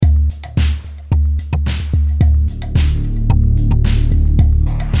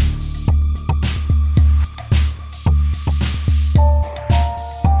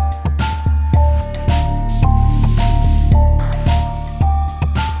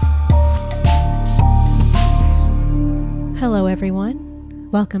Hello, everyone.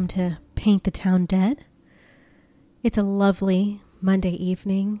 Welcome to Paint the Town Dead. It's a lovely Monday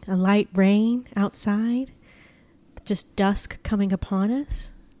evening, a light rain outside, just dusk coming upon us.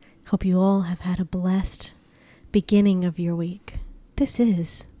 Hope you all have had a blessed beginning of your week. This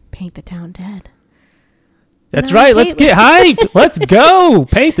is Paint the Town Dead. That's right. Let's get hyped. Let's go.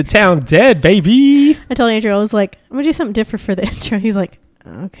 Paint the Town Dead, baby. I told Andrew, I was like, I'm going to do something different for the intro. He's like,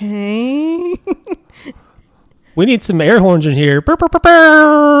 okay. We need some air horns in here. Yeah.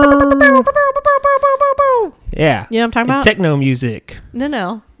 Yeah. You know what I'm talking about? Techno music.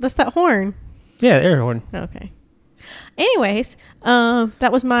 No. That's that horn. Yeah, air horn. Okay. Anyways, that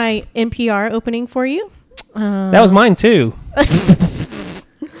was my NPR opening for you. That was mine, too.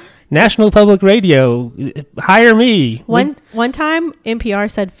 National Public Radio. Hire me. One time, NPR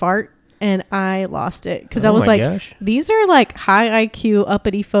said fart, and I lost it. Because I was like, gosh. These are like high IQ,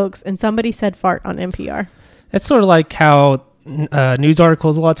 uppity folks, and somebody said fart on NPR. That's sort of like how news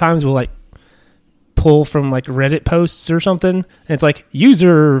articles a lot of times will like pull from like Reddit posts or something. And it's like,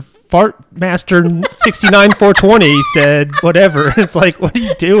 user fartmaster 69420 said whatever. It's like, what are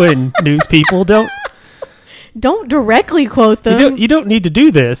you doing, news people? Don't directly quote them. You don't need to do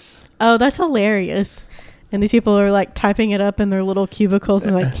this. Oh, that's hilarious. And these people are like typing it up in their little cubicles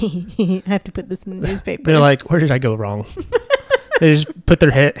and they're like, I have to put this in the newspaper. They're like, where did I go wrong? They just put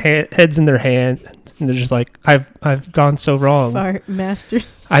their heads in their hands and they're just like, I've gone so wrong. Fart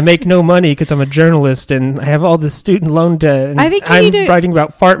masters. I make no money because I'm a journalist and I have all this student loan debt. And I'm writing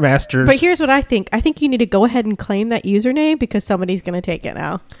about fart masters. But here's what I think. I think you need to go ahead and claim that username because somebody's going to take it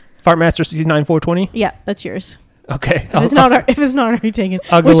now. Fartmaster 69420? Yeah, that's yours. Okay. If it's not already taken.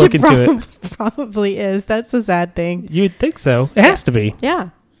 I'll go look into it. Probably is. That's a sad thing. You would think so. It has to be. Yeah.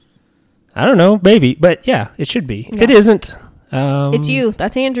 I don't know. Maybe. But yeah, it should be. If it isn't... it's you.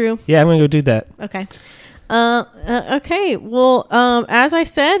 That's Andrew. Yeah, I'm going to go do that. Okay. Okay. Well, as I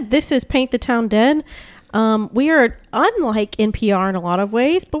said, this is Paint the Town Dead. We are unlike NPR in a lot of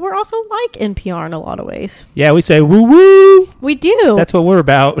ways, but we're also like NPR in a lot of ways. Yeah, we say woo woo. We do. That's what we're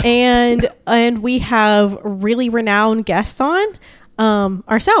about. And we have really renowned guests on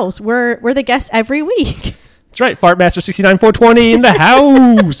ourselves. We're the guests every week. That's right. Fartmaster 69420 in the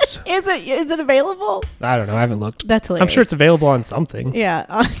house. Is it available? I don't know. I haven't looked. That's hilarious. I'm sure it's available on something.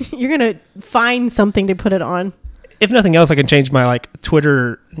 Yeah. You're going to find something to put it on. If nothing else, I can change my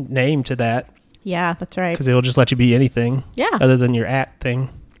Twitter name to that. Yeah, that's right. Because it'll just let you be anything. Yeah. Other than your @ thing.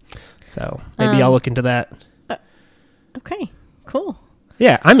 So maybe I'll look into that. Okay. Cool.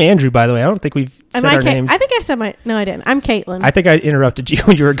 Yeah, I'm Andrew, by the way. I don't think we've said our names. I think I said no, I didn't. I'm Caitlin. I think I interrupted you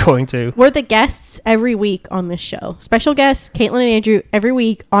when you were going to. We're the guests every week on this show. Special guests, Caitlin and Andrew, every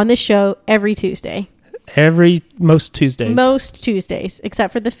week on this show, every Tuesday. Most Tuesdays. Most Tuesdays,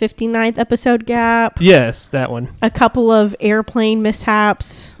 except for the 59th episode gap. Yes, that one. A couple of airplane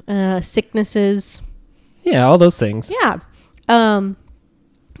mishaps, sicknesses. Yeah, all those things. Yeah.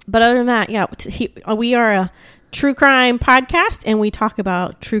 But other than that, yeah, we are a true crime podcast, and we talk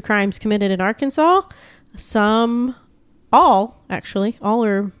about true crimes committed in Arkansas. All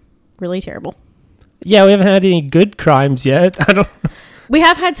are really terrible. Yeah, we haven't had any good crimes yet. We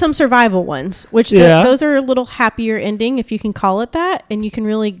have had some survival ones, which those are a little happier ending, if you can call it that, and you can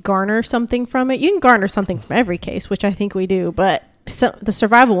really garner something from it. You can garner something from every case, which I think we do, but the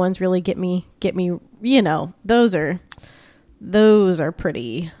survival ones really get me. You know, those are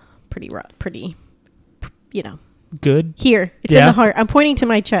pretty rough, pretty. You know, good. Here, it's in the heart. I'm pointing to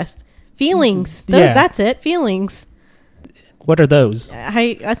my chest. Feelings. That's it. Feelings. What are those?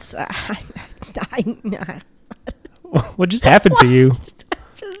 What just happened to you?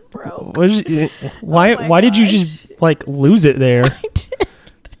 Just broke. Why did you just lose it there? I did.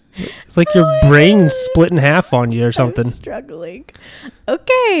 It's like your brain split in half on you or something. I'm struggling.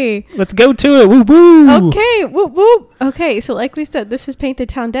 Okay. Let's go to it. Woo woo. Okay. Woo woo. Okay. So like we said, this is Paint the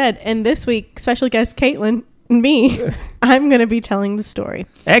Town Dead. And this week, special guest Caitlin and me, I'm going to be telling the story.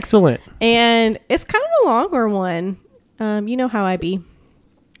 Excellent. And it's kind of a longer one. You know how I be.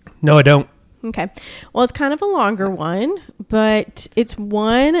 No, I don't. Okay. Well, it's kind of a longer one, but it's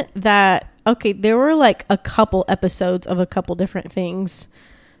one that, there were a couple episodes of a couple different things.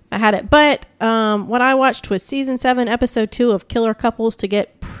 I had it. But what I watched was season 7, episode 2 of Killer Couples to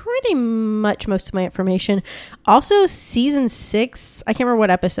get pretty much most of my information. Also, season 6, I can't remember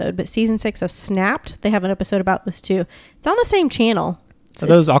what episode, but season 6 of Snapped, they have an episode about this too. It's on the same channel. Are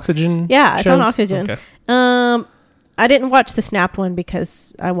those Oxygen? Yeah, it's shows? on Oxygen. Okay. I didn't watch the Snapped one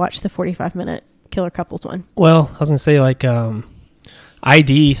because I watched the 45-minute Killer Couples one. Well, I was going to say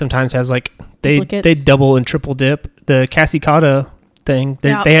ID sometimes has they double and triple dip. The Cassie Cotta thing.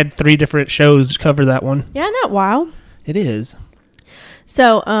 They had 3 different shows cover that one. Yeah, isn't that wild? It is.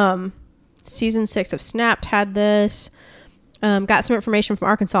 So, season 6 of Snapped had this. Got some information from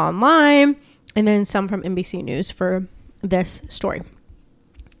Arkansas Online, and then some from NBC News for this story.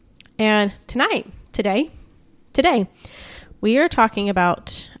 And today, we are talking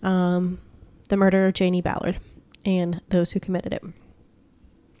about the murder of Janie Ballard and those who committed it.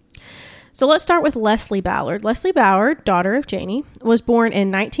 So let's start with Leslie Ballard. Leslie Ballard, daughter of Janie, was born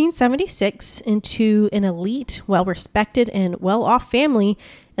in 1976 into an elite, well-respected, and well-off family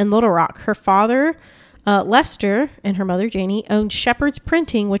in Little Rock. Her father, Lester, and her mother, Janie, owned Shepherd's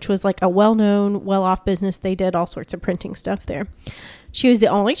Printing, which was like a well-known, well-off business. They did all sorts of printing stuff there. She was the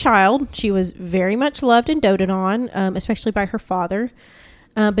only child. She was very much loved and doted on, especially by her father.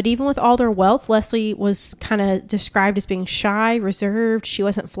 But even with all their wealth, Leslie was kind of described as being shy, reserved. She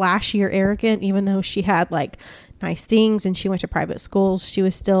wasn't flashy or arrogant, even though she had like nice things and she went to private schools. She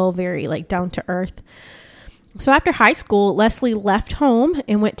was still very like down to earth. So after high school, Leslie left home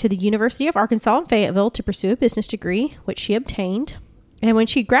and went to the University of Arkansas in Fayetteville to pursue a business degree, which she obtained. And when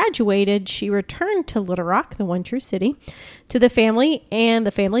she graduated, she returned to Little Rock, the one true city, to the family and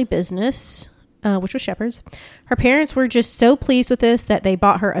the family business, which was Shepherd's. Her parents were just so pleased with this that they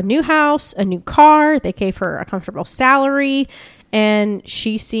bought her a new house, a new car. They gave her a comfortable salary, and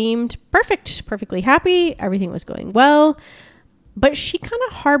she seemed perfectly happy. Everything was going well. But she kind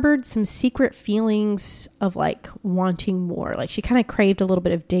of harbored some secret feelings of like wanting more. Like she kind of craved a little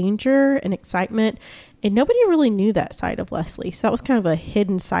bit of danger and excitement. And nobody really knew that side of Leslie. So that was kind of a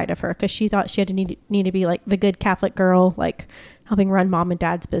hidden side of her because she thought she had to need to be like the good Catholic girl, like helping run mom and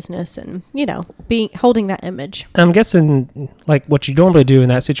dad's business and, you know, holding that image. I'm guessing like what you normally do in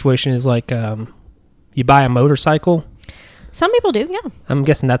that situation is like you buy a motorcycle. Some people do, yeah. I'm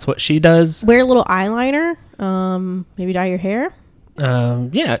guessing that's what she does. Wear a little eyeliner, maybe dye your hair.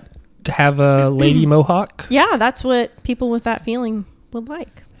 Yeah, have a lady mohawk. Yeah, that's what people with that feeling would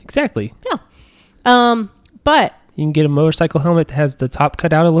like. Exactly. Yeah. But you can get a motorcycle helmet that has the top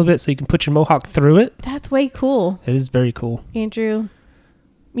cut out a little bit so you can put your mohawk through it. That's way cool. It is very cool. Andrew,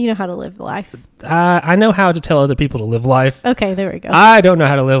 you know how to live life. I know how to tell other people to live life. Okay, there we go. I don't know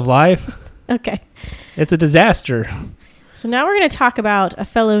how to live life. Okay. It's a disaster. So now we're going to talk about a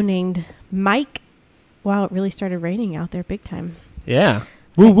fellow named Mike. Wow, it really started raining out there big time. Yeah.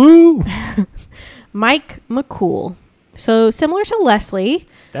 Woo woo. Mike McCool. So similar to Leslie.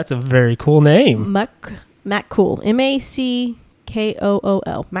 That's a very cool name. McCool. MacKool.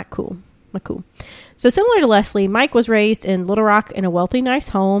 McCool. So similar to Leslie, Mike was raised in Little Rock in a wealthy, nice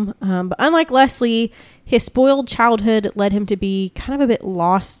home. But unlike Leslie, his spoiled childhood led him to be kind of a bit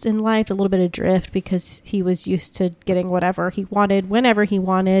lost in life, a little bit adrift because he was used to getting whatever he wanted, whenever he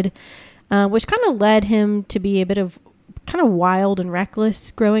wanted, which kind of led him to be a bit of kind of wild and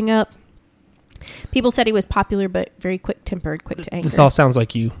reckless growing up. People said he was popular, but very quick-tempered, quick to anger. This all sounds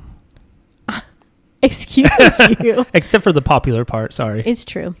like you. Excuse you. Except for the popular part, sorry. It's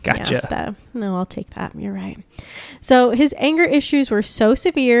true. Gotcha. Yeah, no, I'll take that. You're right. So his anger issues were so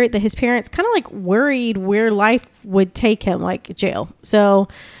severe that his parents kind of like worried where life would take him, like jail.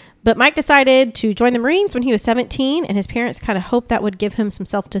 But Mike decided to join the Marines when he was 17, and his parents kind of hoped that would give him some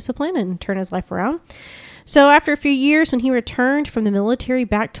self-discipline and turn his life around. So after a few years, when he returned from the military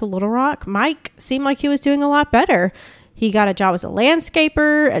back to Little Rock, Mike seemed like he was doing a lot better. He got a job as a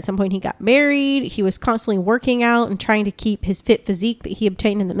landscaper. At some point, he got married. He was constantly working out and trying to keep his fit physique that he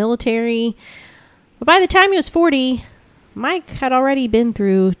obtained in the military. But by the time he was 40, Mike had already been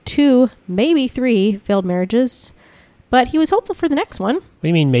through 2, maybe 3 failed marriages. But he was hopeful for the next one. What do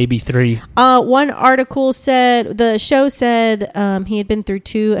you mean maybe 3? One article said, the show said he had been through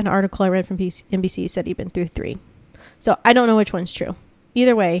 2. An article I read from NBC said he'd been through 3. So I don't know which one's true.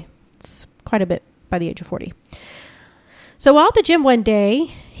 Either way, it's quite a bit by the age of 40. So while at the gym one day,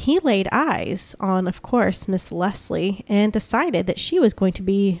 he laid eyes on, of course, Miss Leslie and decided that she was going to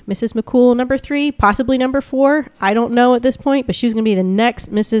be Mrs. McCool number 3, possibly number 4. I don't know at this point, but she was going to be the next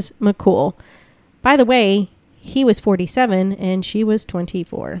Mrs. McCool. By the way, he was 47 and she was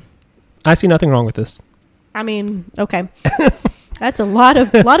 24. I see nothing wrong with this. I mean, okay. That's a lot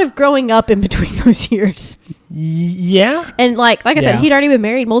of growing up in between those years. Yeah. And like I said, he'd already been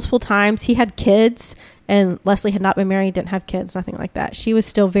married multiple times. He had kids, and Leslie had not been married, didn't have kids, nothing like that. She was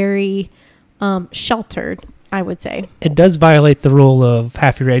still very sheltered, I would say. It does violate the rule of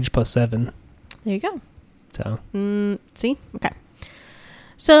half your age plus 7. There you go. So. See? Okay.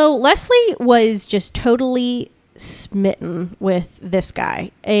 So Leslie was just totally smitten with this guy.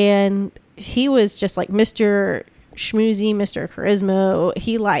 And he was just like Mr. Schmoozy, Mr. Charisma.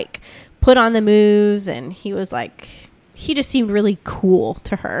 He like put on the moves, and he was like, he just seemed really cool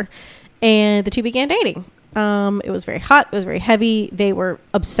to her. And the two began dating. It was very hot. It was very heavy. They were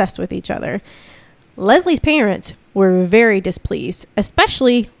obsessed with each other. Leslie's parents were very displeased,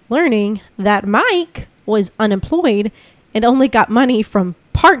 especially learning that Mike was unemployed and only got money from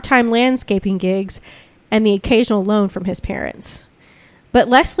part-time landscaping gigs and the occasional loan from his parents. But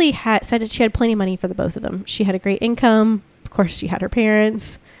Leslie said that she had plenty of money for the both of them. She had a great income. Of course, she had her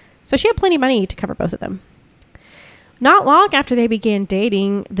parents. So she had plenty of money to cover both of them. Not long after they began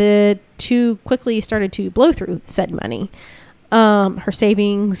dating, the two quickly started to blow through said money. Her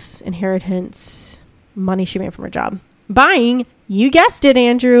savings, inheritance, money she made from her job. Buying, you guessed it,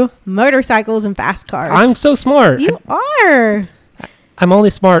 Andrew, motorcycles and fast cars. I'm so smart. You are. I'm only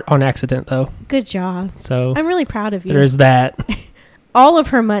smart on accident, though. Good job. So I'm really proud of you. there is that. All of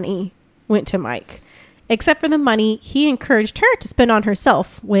her money went to Mike, except for the money he encouraged her to spend on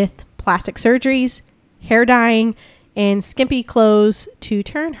herself with plastic surgeries, hair dyeing, and skimpy clothes to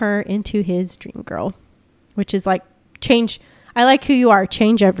turn her into his dream girl, which is like change. I like who you are.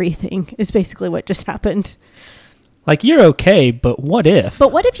 Change everything is basically what just happened. Like, you're okay, but what if?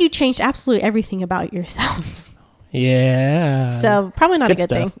 But what if you changed absolutely everything about yourself? Yeah. So probably not a good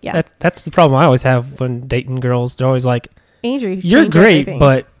stuff. thing. Yeah. That's the problem I always have when dating girls. They're always like, Andrew, you're change great, everything.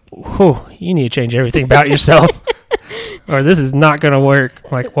 but you need to change everything about yourself or this is not going to work.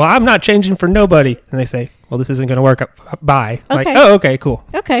 I'm like, well, I'm not changing for nobody. And they say, well, this isn't going to work. Bye. I'm like, Okay. oh, okay, cool.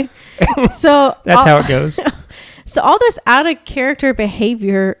 Okay. So That's how it goes. So all this out of character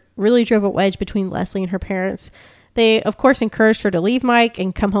behavior really drove a wedge between Leslie and her parents. They, of course, encouraged her to leave Mike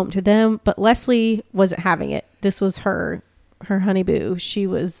and come home to them, but Leslie wasn't having it. This was her honey boo. She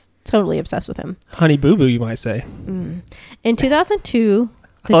was totally obsessed with him. Honey boo boo, you might say. In 2002,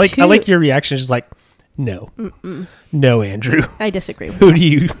 I like your reaction. Just like, no, no, Andrew. I disagree with Who do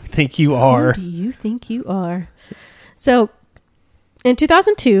you think you are? Who do you think you are? So, in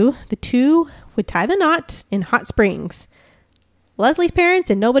 2002, the two would tie the knot in Hot Springs. Leslie's parents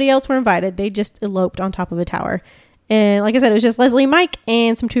and nobody else were invited. They just eloped on top of a tower. And like I said, it was just Leslie, Mike,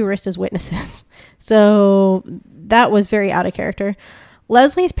 and some tourists as witnesses. So that was very out of character.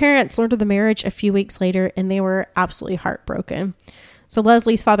 Leslie's parents learned of the marriage a few weeks later, and they were absolutely heartbroken. So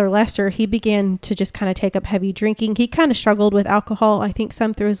Leslie's father, Lester, he began to just kind of take up heavy drinking. He kind of struggled with alcohol, I think,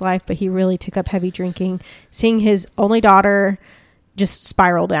 some through his life, but he really took up heavy drinking, seeing his only daughter just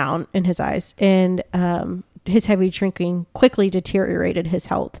spiral down in his eyes. And his heavy drinking quickly deteriorated his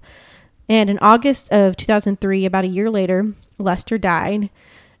health. And in August of 2003, about a year later, Lester died.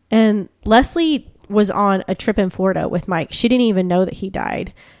 And Leslie was on a trip in Florida with Mike. She didn't even know that he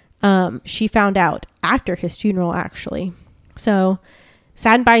died. She found out after his funeral, actually. So,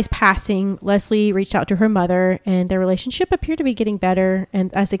 saddened by his passing, Leslie reached out to her mother, and their relationship appeared to be getting better.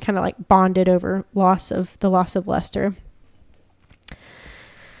 And as they kind of like bonded over the loss of Lester.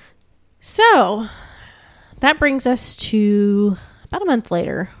 So, that brings us to about a month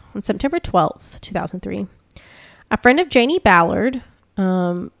later, on September 12th, 2003. A friend of Janie Ballard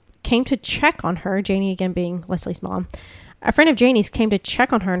came to check on her, Janie again being Leslie's mom. A friend of Janie's came to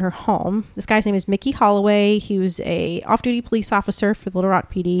check on her in her home. This guy's name is Mickey Holloway. He was a off-duty police officer for Little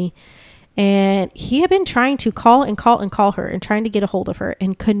Rock PD. And he had been trying to call her and trying to get a hold of her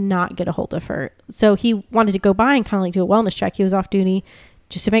and could not get a hold of her. So he wanted to go by and kind of like do a wellness check. He was off duty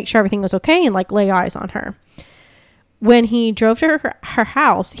just to make sure everything was okay and like lay eyes on her. When he drove to her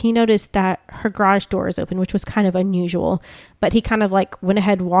house, he noticed that her garage door is open, which was kind of unusual. But he kind of like went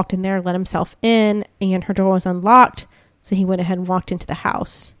ahead and walked in there, let himself in, and her door was unlocked. So he went ahead and walked into the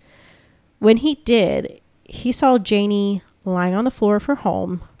house. When he did, he saw Janie lying on the floor of her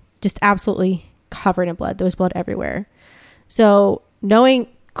home, just absolutely covered in blood. There was blood everywhere. So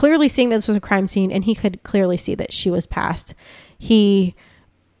clearly seeing this was a crime scene, and he could clearly see that she was passed, he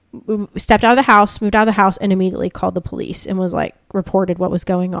stepped out of the house, moved out of the house, and immediately called the police and was like reported what was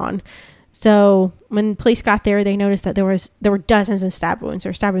going on. So when police got there, they noticed that there were dozens of stab wounds. There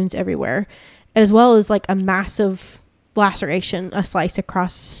were stab wounds everywhere, as well as like a massive laceration, a slice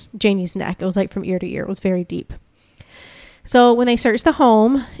across Janie's neck. It was like from ear to ear. It was very deep. So when they searched the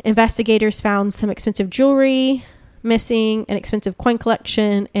home, investigators found some expensive jewelry missing, an expensive coin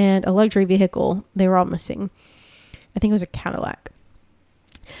collection, and a luxury vehicle. They were all missing. I think it was a Cadillac.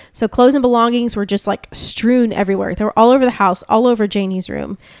 So clothes and belongings were just like strewn everywhere. They were all over the house, all over Janie's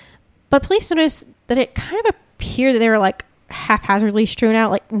room. But police noticed that it kind of appeared that they were like haphazardly strewn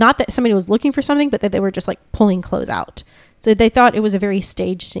out. Like not that somebody was looking for something, but that they were just like pulling clothes out. So they thought it was a very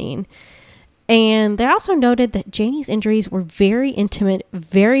staged scene. And they also noted that Janie's injuries were very intimate,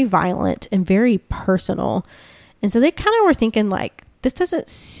 very violent, and very personal. And so they kind of were thinking like this doesn't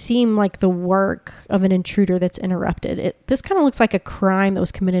seem like the work of an intruder that's interrupted. This kind of looks like a crime that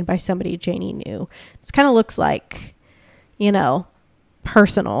was committed by somebody Janie knew. This kind of looks like,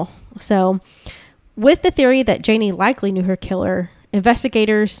 personal. So with the theory that Janie likely knew her killer,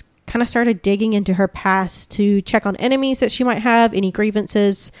 investigators kind of started digging into her past to check on enemies that she might have, any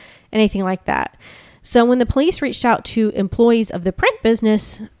grievances, anything like that. So when the police reached out to employees of the print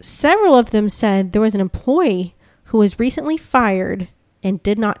business, several of them said there was an employee who was recently fired and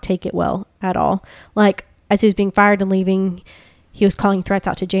did not take it well at all. Like, as he was being fired and leaving, he was calling threats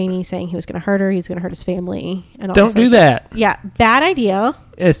out to Janie, saying he was going to hurt her, he was going to hurt his family. And all Don't do that. Yeah, bad idea.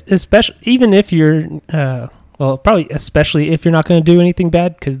 Especially, even if you're, probably especially if you're not going to do anything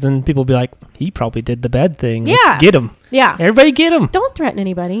bad, because then people will be like, he probably did the bad thing. Yeah. Let's get him. Yeah. Everybody get him. Don't threaten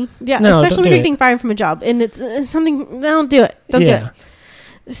anybody. Yeah, No, especially don't when do you're it. getting fired from a job. And it's something, don't do it. Don't do it.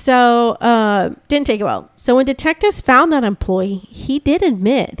 So, didn't take it well. So when detectives found that employee, he did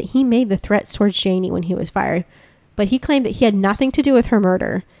admit that he made the threats towards Janie when he was fired, but he claimed that he had nothing to do with her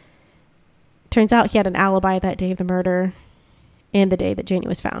murder. Turns out he had an alibi that day of the murder and the day that Janie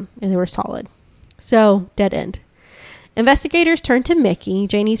was found, and they were solid. So, dead end. Investigators turned to Mickey,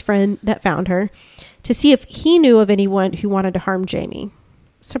 Janie's friend that found her, to see if he knew of anyone who wanted to harm Jamie.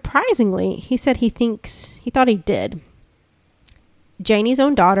 Surprisingly, he said he thought he did. Janie's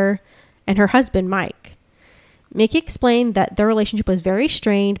own daughter and her husband, Mike. Mickey explained that their relationship was very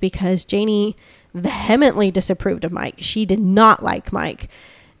strained because Janie vehemently disapproved of Mike. She did not like Mike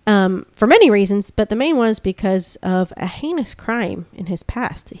for many reasons, but the main was because of a heinous crime in his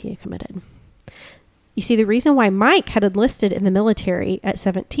past that he had committed. You see, the reason why Mike had enlisted in the military at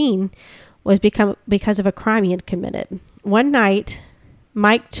 17 was because of a crime he had committed. One night,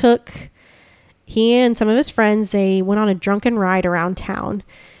 he and some of his friends, they went on a drunken ride around town,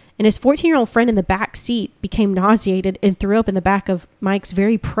 and his 14-year-old friend in the back seat became nauseated and threw up in the back of Mike's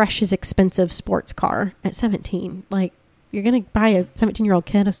very precious, expensive sports car at 17. Like, you're going to buy a 17-year-old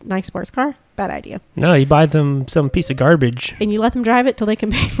kid a nice sports car? Bad idea. No, you buy them some piece of garbage. And you let them drive it till they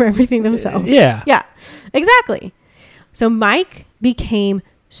can pay for everything themselves. Yeah. Yeah, exactly. So Mike became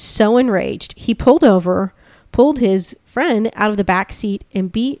so enraged, he pulled his friend out of the back seat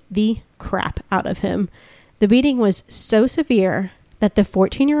and beat the crap out of him. The beating was so severe that the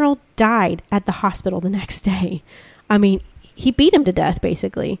 14-year-old died at the hospital the next day. I mean, he beat him to death,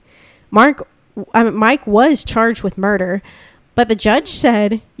 basically. Mike was charged with murder, but the judge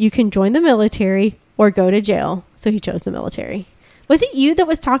said you can join the military or go to jail. So he chose the military. Was it you that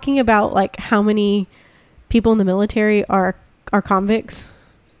was talking about like how many people in the military are convicts?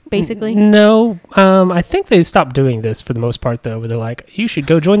 Basically? No, I think they stopped doing this for the most part, though, where they're like, you should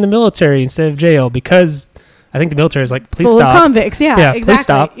go join the military instead of jail, because I think the military is like, please Full stop. of convicts, yeah, exactly. Please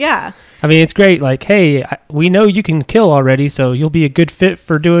stop. Yeah. I mean, it's great. Like, hey, we know you can kill already, so you'll be a good fit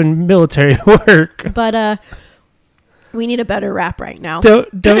for doing military work. But we need a better rap right now.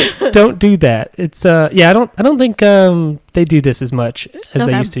 Don't do that. It's I don't think they do this as much as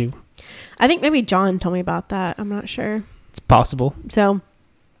they used to. I think maybe John told me about that. I'm not sure. It's possible. So,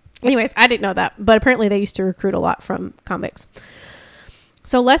 anyways, I didn't know that, but apparently they used to recruit a lot from convicts.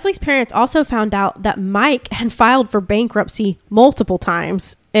 So Leslie's parents also found out that Mike had filed for bankruptcy multiple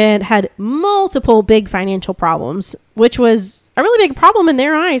times and had multiple big financial problems, which was a really big problem in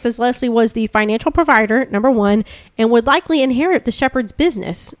their eyes, as Leslie was the financial provider, number one, and would likely inherit the Shepherd's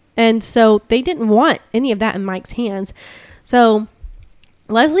business. And so they didn't want any of that in Mike's hands. So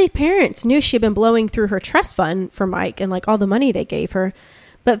Leslie's parents knew she had been blowing through her trust fund for Mike and like all the money they gave her,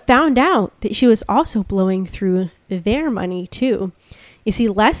 but found out that she was also blowing through their money too. You see,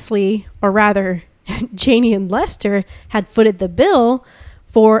 Leslie, or rather Janie and Lester, had footed the bill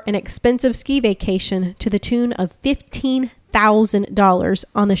for an expensive ski vacation to the tune of $15,000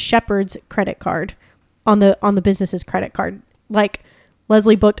 on the Shepherd's credit card, on the business's credit card. Like,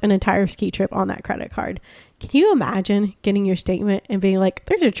 Leslie booked an entire ski trip on that credit card. Can you imagine getting your statement and being like,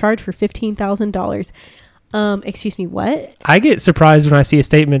 there's a charge for $15,000? Excuse me, what? I get surprised when I see a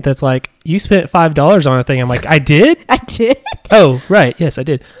statement that's like, you spent $5 on a thing. I'm like, I did? I did? Oh, right. Yes, I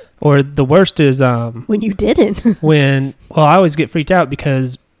did. Or the worst is when you didn't. I always get freaked out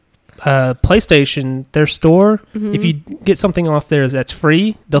because PlayStation, their store, if you get something off there that's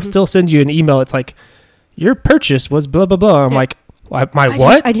free, they'll still send you an email. It's like, your purchase was blah, blah, blah. I'm like, what?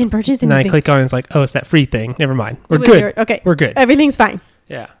 I didn't purchase anything. And I click on it, it's like, oh, it's that free thing. Never mind. We're It was good. Okay. We're good. Everything's fine.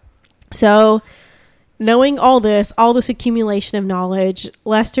 Yeah. So, knowing all this accumulation of knowledge,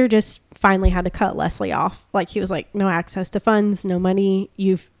 Lester just finally had to cut Leslie off. Like, he was like, no access to funds, no money.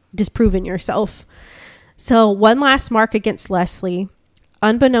 You've disproven yourself. So one last mark against Leslie.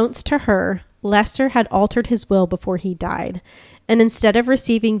 Unbeknownst to her, Lester had altered his will before he died. And instead of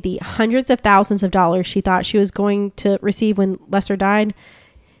receiving the hundreds of thousands of dollars she thought she was going to receive when Lester died,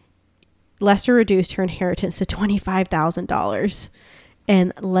 Lester reduced her inheritance to $25,000.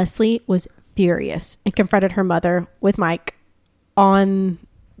 And Leslie was furious and confronted her mother with Mike about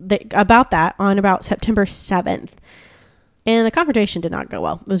September 7th. And the confrontation did not go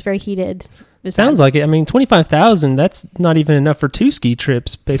well. It was very heated. Sounds like it. I mean, 25,000, that's not even enough for 2 ski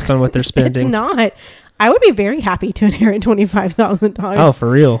trips based on what they're spending. It's not. I would be very happy to inherit $25,000. Oh, for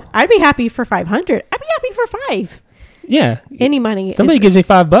real? I'd be happy for 500. I'd be happy for 5. Yeah. Any money. Somebody gives me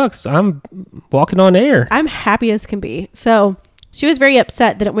 $5, I'm walking on air. I'm happy as can be. So she was very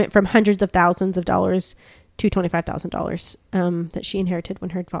upset that it went from hundreds of thousands of dollars to $25,000 that she inherited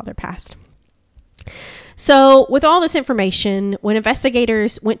when her father passed. So with all this information, when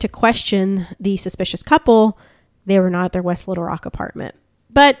investigators went to question the suspicious couple, they were not at their West Little Rock apartment.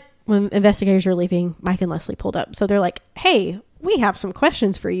 But when investigators were leaving, Mike and Leslie pulled up. So they're like, hey, we have some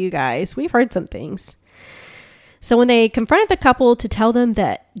questions for you guys. We've heard some things. So when they confronted the couple to tell them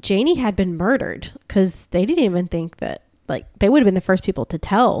that Janie had been murdered, because they didn't even think that, like, they would have been the first people to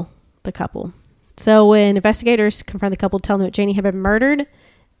tell the couple. So when investigators confronted the couple to tell them that Janie had been murdered,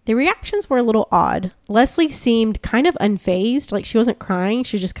 the reactions were a little odd. Leslie seemed kind of unfazed, like she wasn't crying.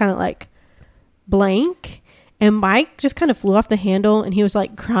 She was just kind of like blank. And Mike just kind of flew off the handle, and he was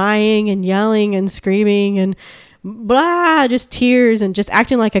like crying and yelling and screaming and blah, just tears and just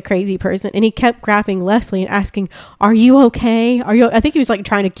acting like a crazy person. And he kept grabbing Leslie and asking, are you okay? I think he was like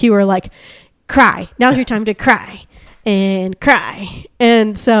trying to cue her, like, cry. Now's your time to cry and cry.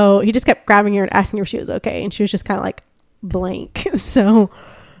 And so he just kept grabbing her and asking her if she was okay. And she was just kind of like blank. So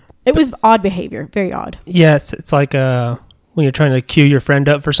it was odd behavior, very odd. Yes, it's like when you're trying to cue your friend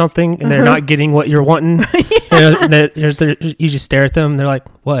up for something and they're not getting what you're wanting. You just stare at them and they're like,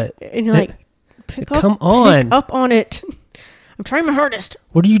 what? And you're like, pick up on it. I'm trying my hardest.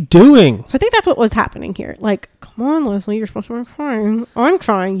 What are you doing? So I think that's what was happening here. Like, come on, Leslie, you're supposed to be crying. I'm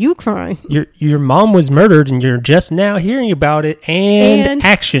crying. You cry. Your mom was murdered and you're just now hearing about it and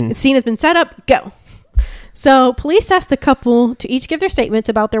action. The scene has been set up. Go. So police asked the couple to each give their statements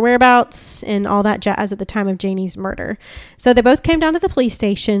about their whereabouts and all that jazz at the time of Janie's murder. So they both came down to the police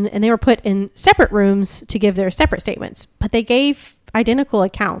station and they were put in separate rooms to give their separate statements. But they gave identical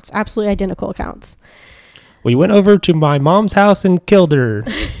accounts, absolutely identical accounts. We went over to my mom's house and killed her.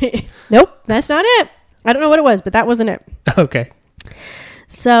 Nope, that's not it. I don't know what it was, but that wasn't it. Okay.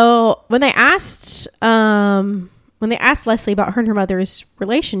 So when they asked Leslie about her and her mother's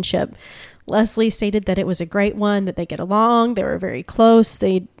relationship, Leslie stated that it was a great one, that they get along, they were very close,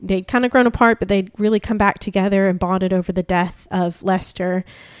 they'd kind of grown apart, but they'd really come back together and bonded over the death of Lester.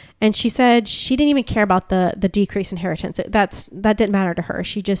 And she said she didn't even care about the decreased inheritance. That didn't matter to her.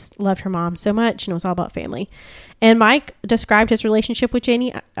 She just loved her mom so much, and it was all about family. And Mike described his relationship with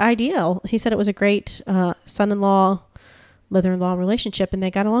Janie ideal. He said it was a great son-in-law, mother-in-law relationship, and they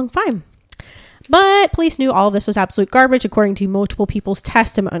got along fine. But police knew all of this was absolute garbage, according to multiple people's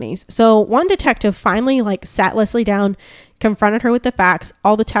testimonies. So one detective finally sat Leslie down, confronted her with the facts,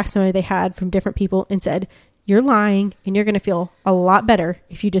 all the testimony they had from different people, and said, you're lying, and you're going to feel a lot better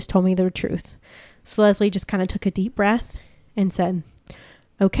if you just told me the truth. So Leslie just kind of took a deep breath and said,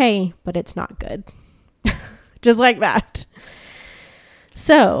 okay, but it's not good. Just like that.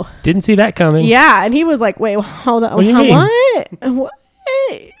 So. Didn't see that coming. Yeah, and he was like, wait, hold on. What do you mean? What?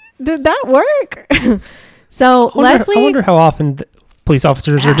 Did that work? So I wonder how often police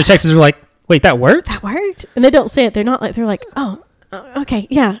officers or detectives are like, wait, that worked? That worked? And they don't say it. They're not like, they're like, oh, okay,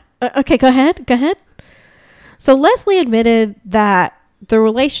 yeah. Okay, go ahead. So Leslie admitted that the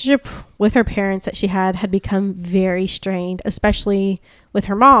relationship with her parents that she had become very strained, especially with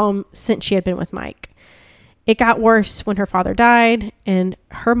her mom since she had been with Mike. It got worse when her father died, and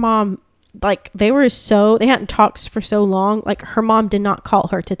her mom, they hadn't talked for so long. Her mom did not call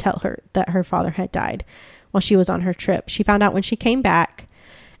her to tell her that her father had died while she was on her trip. She found out when she came back.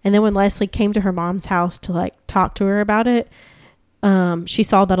 And then when Leslie came to her mom's house to talk to her about it, she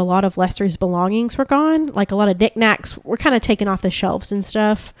saw that a lot of Lester's belongings were gone. A lot of knickknacks were kind of taken off the shelves and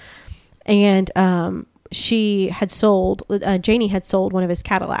stuff. And Janie had sold one of his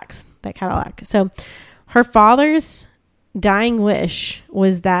Cadillacs, that Cadillac. So her father's dying wish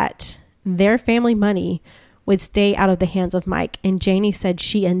was that their family money would stay out of the hands of Mike. And Janie said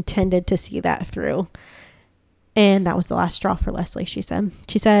she intended to see that through. And that was the last straw for Leslie, she said.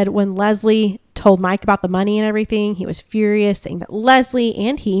 She said when Leslie told Mike about the money and everything, he was furious, saying that Leslie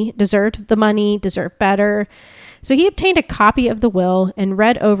and he deserved the money, deserved better. So he obtained a copy of the will and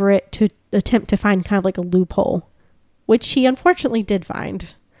read over it to attempt to find kind of a loophole, which he unfortunately did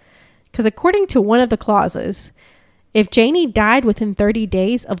find. Because according to one of the clauses, If Janie died within 30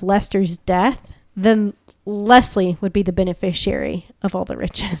 days of Lester's death, then Leslie would be the beneficiary of all the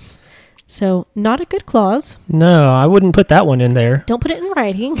riches. So, not a good clause. No, I wouldn't put that one in there. Don't put it in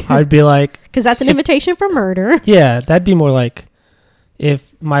writing. I'd be like... Because that's an invitation for murder. Yeah, that'd be more like,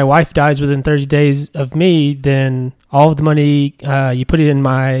 if my wife dies within 30 days of me, then all of the money, you put it in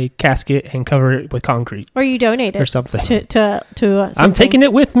my casket and cover it with concrete. Or you donate it. Or something. To I'm taking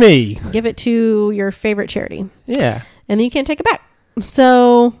it with me. Give it to your favorite charity. Yeah. And then you can't take it back.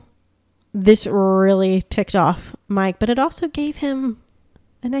 So, this really ticked off Mike, but it also gave him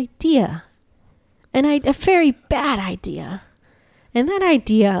an idea. A very bad idea. And that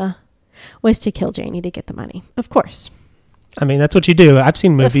idea was to kill Janie to get the money. Of course. I mean, that's what you do. I've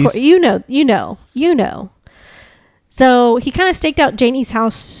seen movies. Of course. You know. So he kind of staked out Janie's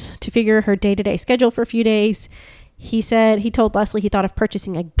house to figure her day-to-day schedule for a few days. He told Leslie he thought of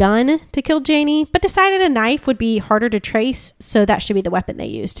purchasing a gun to kill Janie, but decided a knife would be harder to trace, so that should be the weapon they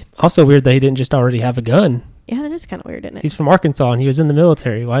used. Also weird that he didn't just already have a gun. Yeah, that is kind of weird, isn't it? He's from Arkansas and he was in the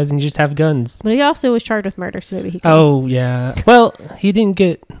military. Why doesn't he just have guns? But he also was charged with murder, so maybe he could. Oh, yeah. Well, he didn't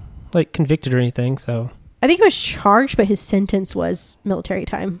get, convicted or anything, so... I think he was charged, but his sentence was military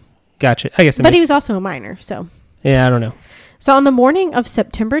time. Gotcha. I guess But he was also a minor, so... Yeah, I don't know. So on the morning of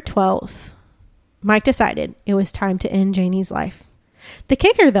September 12th, Mike decided it was time to end Janie's life. The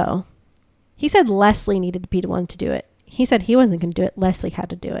kicker, though, he said Leslie needed to be the one to do it. He said he wasn't going to do it. Leslie had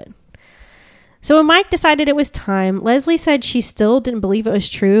to do it. So when Mike decided it was time, Leslie said she still didn't believe it was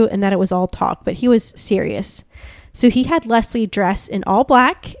true and that it was all talk, but he was serious. So he had Leslie dress in all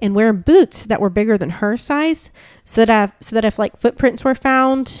black and wear boots that were bigger than her size, so that if footprints were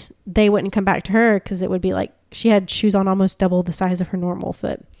found, they wouldn't come back to her, because it would be like she had shoes on almost double the size of her normal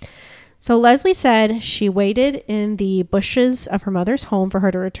foot. So Leslie said she waited in the bushes of her mother's home for her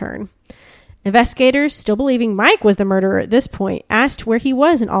to return. Investigators, still believing Mike was the murderer at this point, asked where he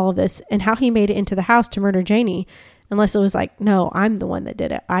was in all of this and how he made it into the house to murder Janie. And Leslie was like, no, I'm the one that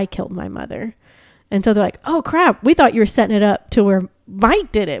did it. I killed my mother. And so they're like, oh crap, we thought you were setting it up to where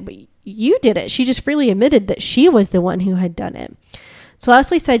Mike did it, but you did it. She just freely admitted that she was the one who had done it. So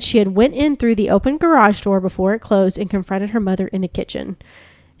Leslie said she had went in through the open garage door before it closed and confronted her mother in the kitchen.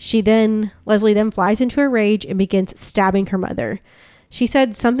 Leslie then flies into a rage and begins stabbing her mother. She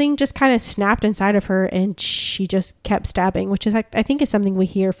said something just kind of snapped inside of her and she just kept stabbing, which is, I think, is something we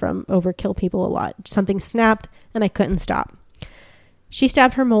hear from overkill people a lot. Something snapped and I couldn't stop. She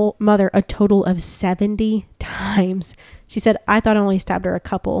stabbed her mother a total of 70 times. She said, I thought I only stabbed her a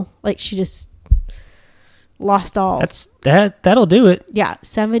couple. She just lost all. That'll do it. Yeah,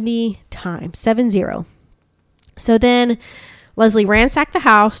 70 times. 70. So then Leslie ransacked the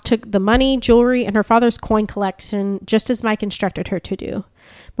house, took the money, jewelry, and her father's coin collection, just as Mike instructed her to do.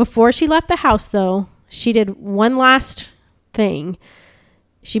 Before she left the house, though, she did one last thing.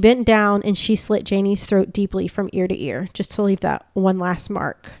 She bent down and she slit Janie's throat deeply from ear to ear, just to leave that one last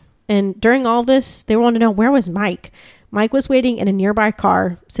mark. And during all this, they wanted to know, where was Mike? Mike was waiting in a nearby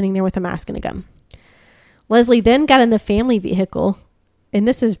car, sitting there with a mask and a gun. Leslie then got in the family vehicle, and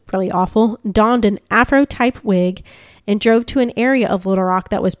this is really awful, donned an Afro-type wig, and drove to an area of Little Rock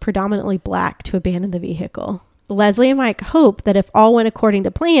that was predominantly black to abandon the vehicle. Leslie and Mike hoped that if all went according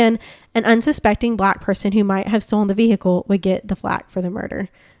to plan, an unsuspecting black person who might have stolen the vehicle would get the flak for the murder.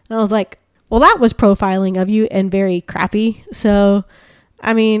 And I was like, well, that was profiling of you and very crappy. So,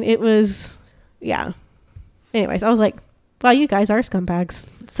 I mean, it was, yeah. Anyways, I was like, well, you guys are scumbags.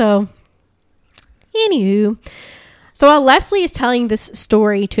 So, anywho. So while Leslie is telling this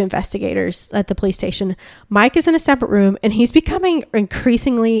story to investigators at the police station, Mike is in a separate room and he's becoming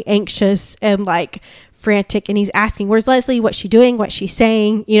increasingly anxious and frantic, and he's asking, where's Leslie? What's she doing? What's she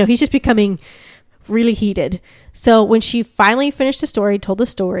saying? He's just becoming really heated. So when she finally finished told the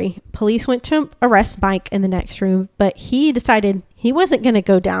story, police went to arrest Mike in the next room, but he decided he wasn't going to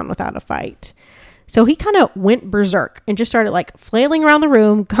go down without a fight. So he kind of went berserk and just started flailing around the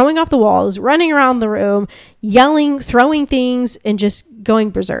room, going off the walls, running around the room, yelling, throwing things, and just going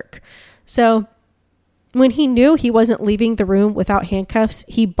berserk. So when he knew he wasn't leaving the room without handcuffs,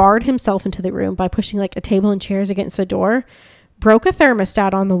 he barred himself into the room by pushing a table and chairs against the door, broke a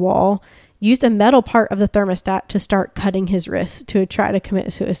thermostat on the wall, used a metal part of the thermostat to start cutting his wrists to try to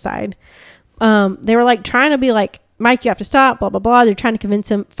commit suicide. They were trying to be Mike, you have to stop, blah, blah, blah. They're trying to convince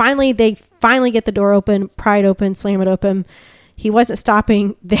him. They finally get the door open, pry it open, slam it open. He wasn't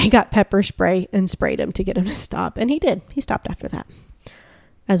stopping. They got pepper spray and sprayed him to get him to stop. And he did. He stopped after that,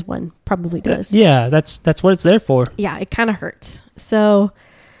 as one probably does. Yeah, that's what it's there for. Yeah, it kind of hurts. So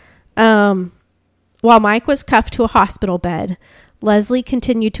while Mike was cuffed to a hospital bed, Leslie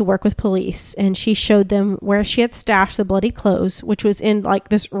continued to work with police, and she showed them where she had stashed the bloody clothes, which was in like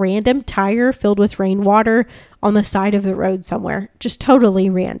this random tire filled with rainwater on the side of the road somewhere. Just totally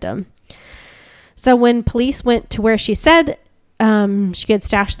random. So when police went to where she said she had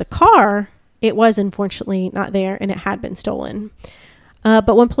stashed the car, it was unfortunately not there, and it had been stolen.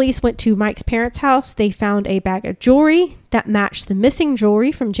 But when police went to Mike's parents' house, they found a bag of jewelry that matched the missing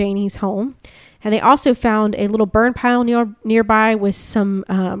jewelry from Janie's home. And they also found a little burn pile nearby with some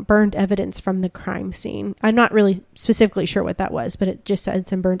burned evidence from the crime scene. I'm not really specifically sure what that was, but it just said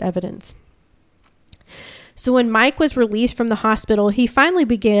some burned evidence. So when Mike was released from the hospital, he finally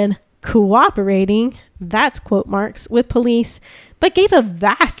began cooperating, that's quote marks, with police, but gave a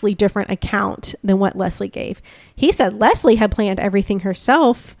vastly different account than what Leslie gave. He said Leslie had planned everything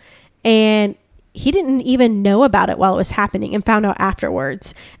herself, and he didn't even know about it while it was happening and found out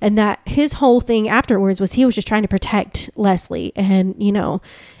afterwards. And that his whole thing afterwards was he was just trying to protect Leslie and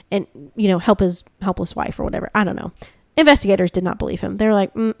help his helpless wife or whatever. I don't know. Investigators did not believe him. They were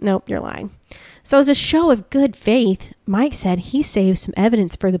like, nope, you're lying. So as a show of good faith, Mike said he saved some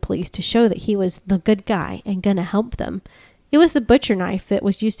evidence for the police to show that he was the good guy and gonna help them. It was the butcher knife that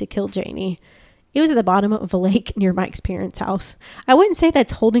was used to kill Janie. It was at the bottom of a lake near Mike's parents' house. I wouldn't say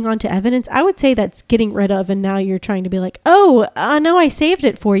that's holding on to evidence. I would say that's getting rid of, and now you're trying to be like, no, I saved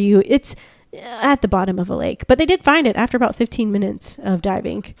it for you. It's at the bottom of a lake. But they did find it after about 15 minutes of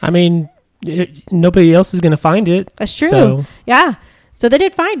diving. I mean, nobody else is going to find it. That's true. So. Yeah. So they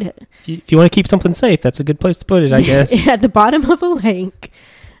did find it. If you want to keep something safe, that's a good place to put it, I guess. At the bottom of a lake.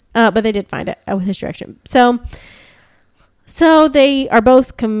 But they did find it with his direction. So they are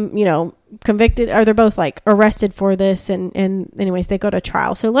both, convicted, or they're both like arrested for this. And anyways, they go to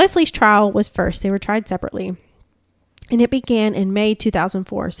trial. So Leslie's trial was first. They were tried separately. And it began in May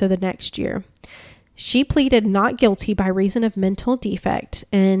 2004. So the next year. She pleaded not guilty by reason of mental defect,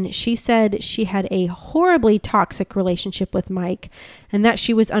 and she said she had a horribly toxic relationship with Mike and that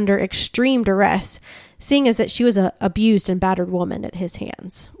she was under extreme duress, seeing as that she was an abused and battered woman at his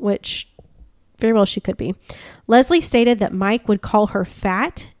hands, which very well she could be. Leslie stated that Mike would call her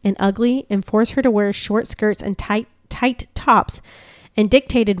fat and ugly and force her to wear short skirts and tight tops, and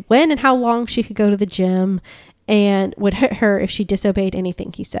dictated when and how long she could go to the gym, and would hit her if she disobeyed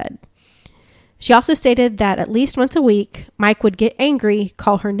anything he said. She also stated that at least once a week, Mike would get angry,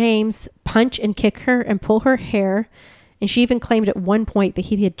 call her names, punch and kick her, and pull her hair. And she even claimed at one point that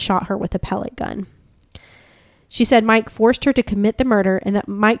he had shot her with a pellet gun. She said Mike forced her to commit the murder, and that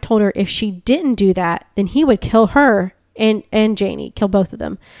Mike told her if she didn't do that, then he would kill her and Janie, kill both of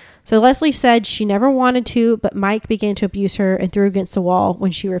them. So Leslie said she never wanted to, but Mike began to abuse her and threw against the wall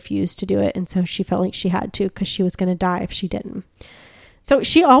when she refused to do it. And so she felt like she had to, because she was going to die if she didn't. So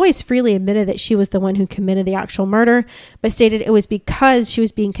she always freely admitted that she was the one who committed the actual murder, but stated it was because she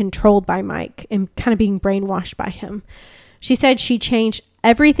was being controlled by Mike and kind of being brainwashed by him. She said she changed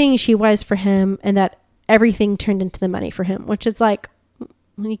everything she was for him, and that everything turned into the money for him, which is like,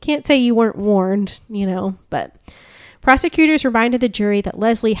 you can't say you weren't warned, but prosecutors reminded the jury that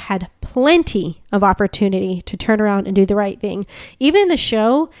Leslie had plenty of opportunity to turn around and do the right thing. Even in the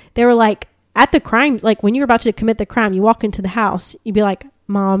show, they were like, at the crime, like when you're about to commit the crime, you walk into the house, you'd be like,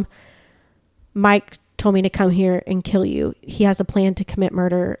 Mom, Mike told me to come here and kill you. He has a plan to commit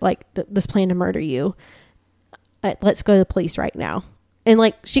murder, like this plan to murder you. Let's go to the police right now. And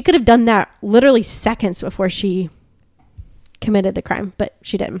like, she could have done that literally seconds before she committed the crime, but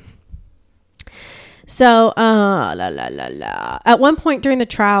she didn't. So, At one point during the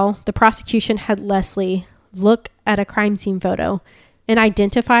trial, the prosecution had Leslie look at a crime scene photo and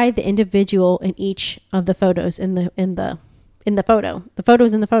identify the individual in each of the photos in the photo. The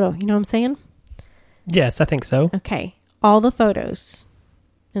photos in the photo. You know what I'm saying? Yes, I think so. Okay. All the photos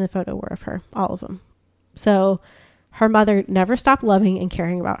in the photo were of her. All of them. So her mother never stopped loving and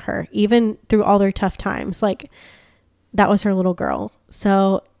caring about her, even through all their tough times. Like, that was her little girl.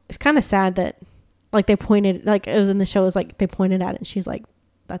 So it's kind of sad that, like, they pointed, like it was in the show, it was like they pointed at it and she's like,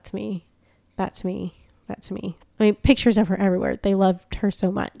 that's me. That's me. That's me. I mean, pictures of her everywhere. They loved her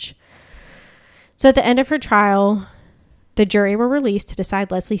so much. So at the end of her trial, the jury were released to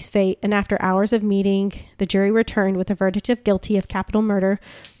decide Leslie's fate. And after hours of meeting, the jury returned with a verdict of guilty of capital murder,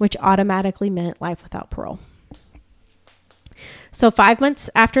 which automatically meant life without parole. So 5 months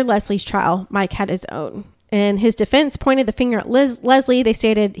after Leslie's trial, Mike had his own. And his defense pointed the finger at Leslie. They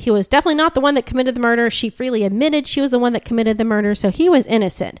stated he was definitely not the one that committed the murder. She freely admitted she was the one that committed the murder, so he was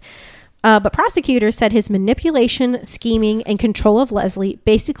innocent. But prosecutors said his manipulation, scheming, and control of Leslie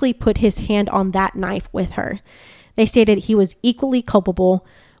basically put his hand on that knife with her. They stated he was equally culpable.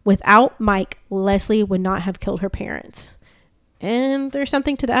 Without Mike, Leslie would not have killed her parents. And there's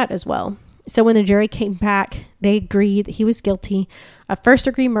something to that as well. So when the jury came back, they agreed that he was guilty of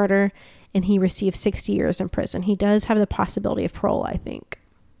first-degree murder, and he received 60 years in prison. He does have the possibility of parole, I think.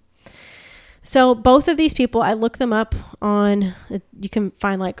 So both of these people, I looked them up on, you can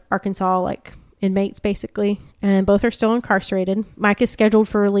find like Arkansas, like inmates basically, and both are still incarcerated. Mike is scheduled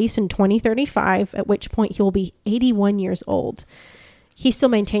for release in 2035, at which point he will be 81 years old. He still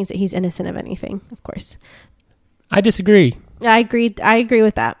maintains that he's innocent of anything, of course. I disagree. I agree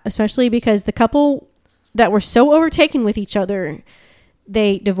with that, especially because the couple that were so overtaken with each other,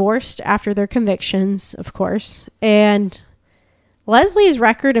 they divorced after their convictions, of course, and Leslie's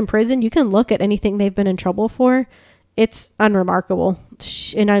record in prison, you can look at anything they've been in trouble for. It's unremarkable.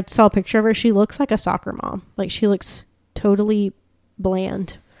 And I saw a picture of her. She looks like a soccer mom. Like, she looks totally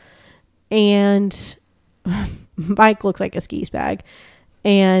bland. And Mike looks like a skis bag.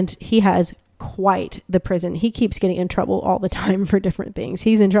 And he has quite the prison. He keeps getting in trouble all the time for different things.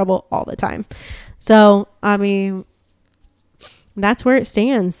 He's in trouble all the time. So, I mean, that's where it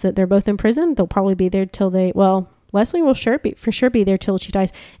stands, that they're both in prison. They'll probably be there till Leslie will for sure be there till she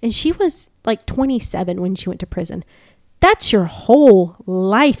dies. And she was like 27 when she went to prison. That's your whole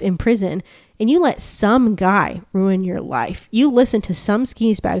life in prison. And you let some guy ruin your life. You listen to some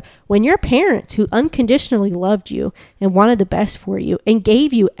skis bag when your parents, who unconditionally loved you and wanted the best for you and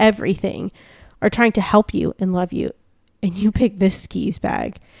gave you everything, are trying to help you and love you. And you pick this skis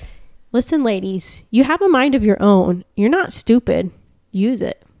bag. Listen, ladies, you have a mind of your own. You're not stupid. Use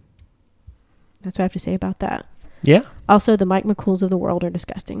it. That's what I have to say about that. Yeah. Also, the Mike McCools of the world are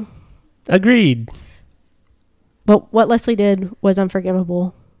disgusting. Agreed. But what Leslie did was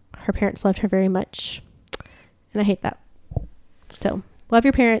unforgivable. Her parents loved her very much. And I hate that. So, love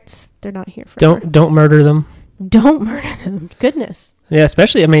your parents. They're not here forever. Don't murder them. Don't murder them. Goodness. Yeah,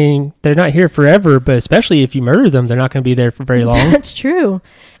 especially, I mean, they're not here forever, but especially if you murder them, they're not going to be there for very long. That's true.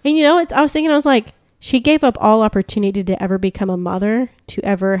 And you know, I was like, she gave up all opportunity to ever become a mother, to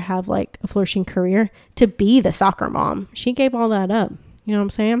ever have like a flourishing career, to be the soccer mom. She gave all that up. You know what I'm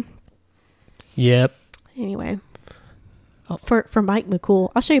saying? Yep. Anyway, for Mike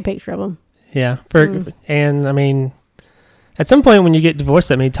McCool, I'll show you a picture of him. Yeah. And I mean, at some point when you get divorced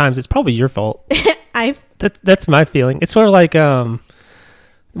that many times, it's probably your fault. That's my feeling. It's sort of like,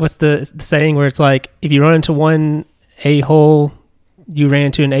 what's the saying where it's like, if you run into one a-hole, you ran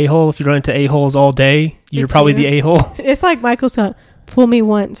into an a-hole. If you run into a-holes all day, you're probably the a-hole. It's like Michael's son, fool me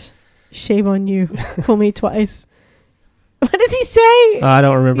once, shame on you. Fool me twice. What does he say? I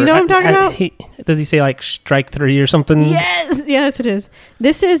don't remember. You know what I'm talking about? Does he say like strike 3 or something? Yes, it is.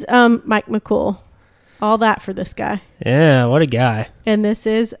 This is Mike McCool. All that for this guy. Yeah, what a guy. And this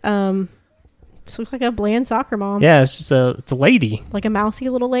is this looks like a bland soccer mom. Yeah, it's a lady. Like a mousy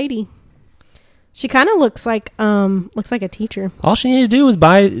little lady. She kind of looks like a teacher. All she needed to do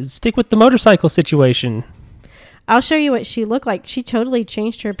was stick with the motorcycle situation. I'll show you what she looked like. She totally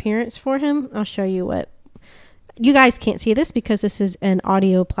changed her appearance for him. I'll show you what. You guys can't see this because this is an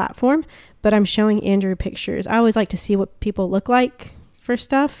audio platform, but I'm showing Andrew pictures. I always like to see what people look like for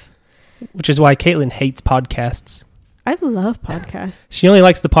stuff. Which is why Caitlin hates podcasts. I love podcasts. She only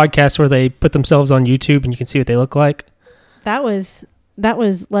likes the podcasts where they put themselves on YouTube and you can see what they look like. That was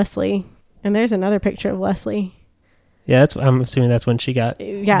Leslie. And there's another picture of Leslie. Yeah, I'm assuming that's when she got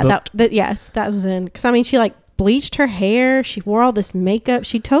booked. Yes, that was in. Because, I mean, she, like, bleached her hair. She wore all this makeup.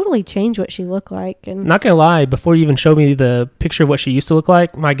 She totally changed what she looked like. And not going to lie, before you even showed me the picture of what she used to look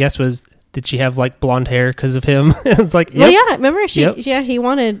like, my guess was, did she have, like, blonde hair because of him? It's like, yep. Well, yeah, remember? He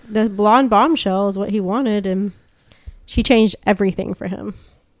wanted the blonde bombshell is what he wanted. And she changed everything for him.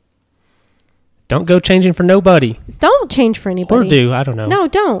 Don't go changing for nobody. Don't change for anybody. Or do. I don't know. No,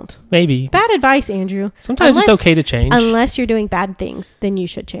 don't. Maybe. Bad advice, Andrew. Sometimes it's okay to change. Unless you're doing bad things, then you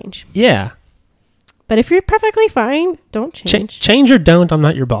should change. Yeah. But if you're perfectly fine, don't change. Change or don't. I'm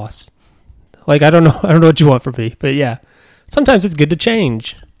not your boss. Like, I don't know what you want from me. But yeah. Sometimes it's good to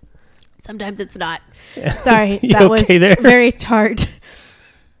change. Sometimes it's not. Sorry. That was there? Very tart.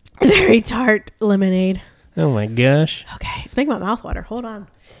 Very tart lemonade. Oh my gosh. Okay. It's making my mouth water. Hold on.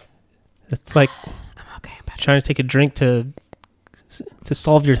 It's like I'm okay. Trying to take a drink to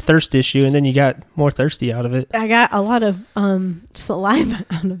solve your thirst issue, and then you got more thirsty out of it. I got a lot of saliva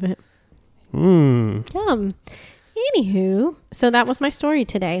out of it. Yum. Anywho, so that was my story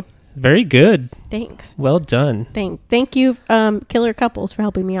today. Very good. Thanks. Well done. Thank you, Killer Couples, for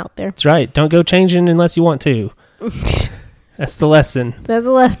helping me out there. That's right. Don't go changing unless you want to. That's the lesson. That's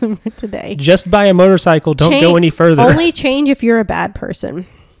the lesson for today. Just buy a motorcycle. Don't go any further. Only change if you're a bad person.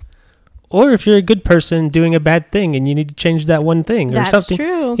 Or if you're a good person doing a bad thing and you need to change that one thing or something. That's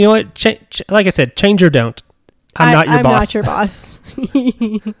true. You know what? Like I said, change or don't. I'm not your I'm boss. not your boss.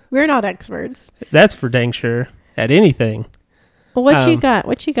 We're not experts. That's for dang sure at anything. Well, what you got?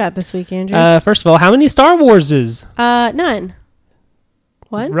 What you got this week, Andrew? First of all, how many Star Warses? None.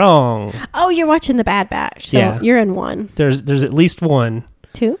 What? Wrong. Oh, you're watching the Bad Batch. So Yeah. you're in one. There's at least one.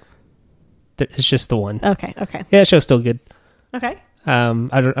 Two? It's just the one. Okay. Yeah, that show's still good. Okay. I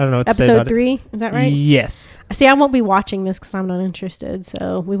don't know what to say about Episode 3, is that it. right? Yes. See, I won't be watching this because I'm not interested,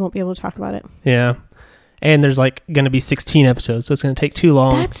 so we won't be able to talk about it. Yeah. And there's like going to be 16 episodes, so it's going to take too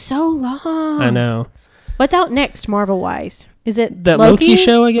long. That's so long. I know. What's out next, Marvel-wise? Is it That Loki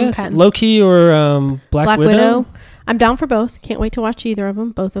show, I guess? Okay. Loki or Black Widow? I'm down for both. Can't wait to watch either of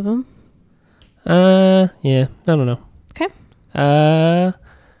them. Both of them. Yeah. I don't know. Okay.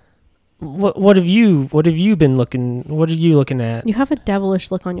 What have you been looking? What are you looking at? You have a devilish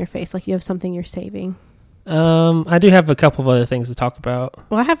look on your face, like you have something you're saving. I do have a couple of other things to talk about.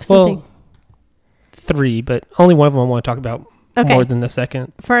 Well, I have something. Well, 3, but only one of them I want to talk about more than the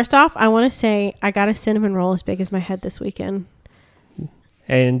second. First off, I want to say I got a cinnamon roll as big as my head this weekend.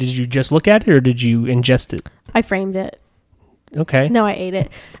 And did you just look at it or did you ingest it? I framed it. Okay. No, I ate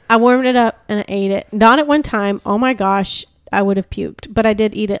it. I warmed it up and I ate it. Not at one time. Oh my gosh, I would have puked. But I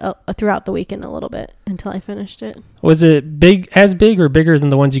did eat it throughout the weekend a little bit until I finished it. Was it big or bigger than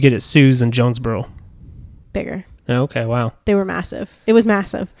the ones you get at Sue's in Jonesboro? Bigger. Oh, okay, wow. They were massive. It was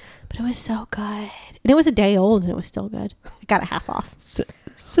massive. But it was so good. And it was a day old and it was still good. I got a half off.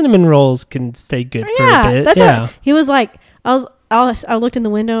 Cinnamon rolls can stay good for a bit. That's what he was like. I looked in the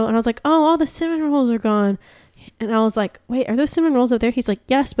window and I was like, oh, all the cinnamon rolls are gone. And I was like, wait, are those cinnamon rolls up there? He's like,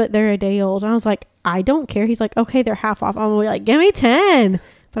 yes, but they're a day old. And I was like, I don't care. He's like, okay, they're half off. I'm like, give me 10.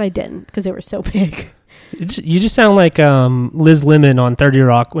 But I didn't because they were so big. You just sound like Liz Lemon on 30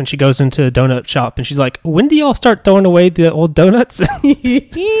 Rock when she goes into a donut shop and she's like, when do y'all start throwing away the old donuts?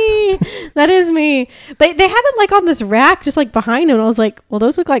 That is me. But they had it like on this rack just like behind him. And I was like, well,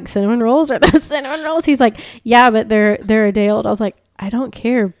 those look like cinnamon rolls. Are those cinnamon rolls? He's like, yeah, but they're a day old. I was like, I don't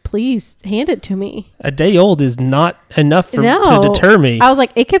care. Please hand it to me. A day old is not enough to deter me. I was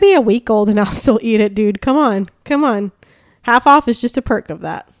like, it could be a week old and I'll still eat it, dude. Come on. Half off is just a perk of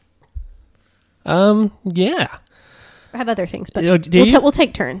that. Yeah. I have other things, but we'll we'll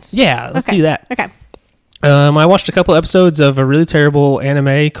take turns. Yeah, let's do that. Okay. I watched a couple episodes of a really terrible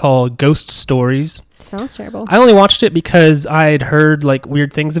anime called Ghost Stories. Sounds terrible. I only watched it because I had heard like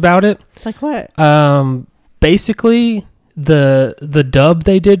weird things about it. Like what? Basically the dub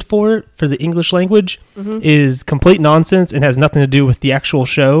they did for the English language is complete nonsense and has nothing to do with the actual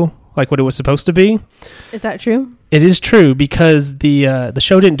show, like what it was supposed to be. Is that true? It is true because the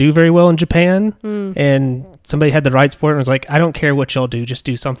show didn't do very well in Japan, and somebody had the rights for it and was like, I don't care what y'all do, just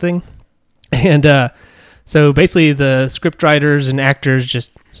do something. And so basically the script writers and actors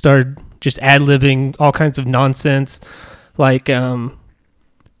just started just ad-libbing all kinds of nonsense. Like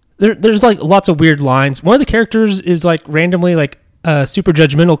there's like lots of weird lines. One of the characters is like randomly like a super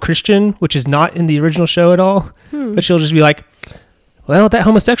judgmental Christian, which is not in the original show at all. But she'll just be like, well, that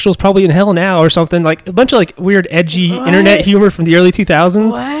homosexual is probably in hell now or something. Like a bunch of like weird, edgy internet humor from the early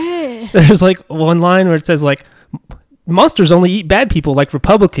 2000s. What? There's like one line where it says like, monsters only eat bad people like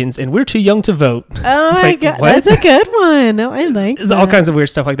Republicans and we're too young to vote. Oh my God. What? That's a good one. No, I like There's all kinds of weird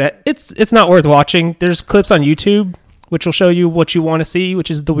stuff like that. It's not worth watching. There's clips on YouTube which will show you what you want to see,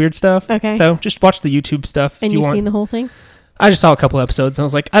 which is the weird stuff. Okay. So just watch the YouTube stuff. And you've seen the whole thing? I just saw a couple episodes and I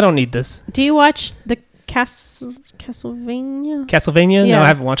was like, I don't need this. Do you watch the Castlevania? Castlevania? Yeah. No, I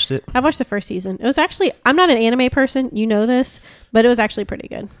haven't watched it. I watched the first season. It was actually, I'm not an anime person, you know this, but it was actually pretty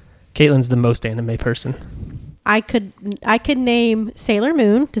good. Caitlin's the most anime person. I could name Sailor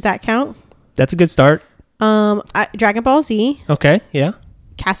Moon. Does that count? That's a good start. Dragon Ball Z. Okay, yeah.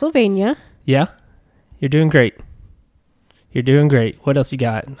 Castlevania. Yeah. You're doing great. What else you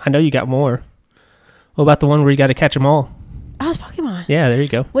got? I know you got more. What about the one where you got to catch them all? Oh, it's Pokemon. Yeah, there you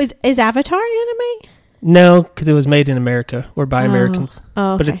go. Is Avatar anime? No, because it was made in America or by Americans.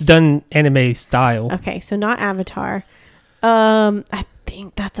 Oh, okay. But it's done anime style. Okay, so not Avatar. I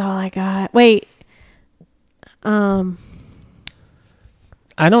think that's all I got. Wait. I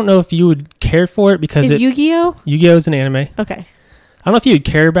don't know if you would care for it because is Yu-Gi-Oh? Yu-Gi-Oh is an anime. Okay. I don't know if you'd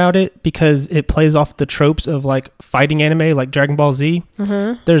care about it because it plays off the tropes of like fighting anime like Dragon Ball Z.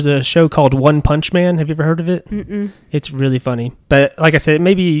 There's a show called One Punch Man. Have you ever heard of it? Mm-mm. It's really funny. But like I said,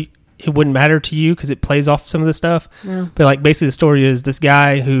 maybe it wouldn't matter to you because it plays off some of the stuff. No. But like basically the story is this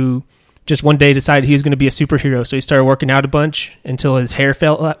guy who just one day decided he was going to be a superhero. So he started working out a bunch until his hair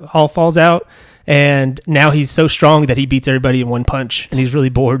all falls out. And now he's so strong that he beats everybody in one punch and he's really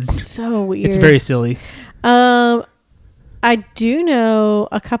bored. So weird. It's very silly. I do know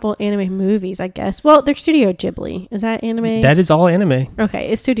a couple anime movies, I guess. Well, they're Studio Ghibli. Is that anime? That is all anime. Okay,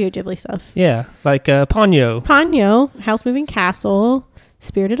 it's Studio Ghibli stuff. Yeah, like Ponyo. Ponyo, House Moving Castle,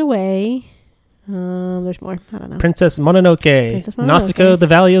 Spirited Away. There's more. I don't know. Princess Mononoke. Nausicaa, The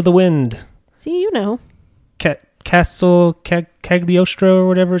Valley of the Wind. See, you know. Castle Cagliostro or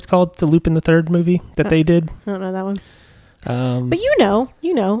whatever it's called. It's a Lupin the Third movie that they did. I don't know that one. But you know.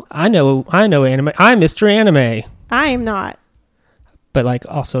 I know anime. I'm Mr. Anime. I am not. But like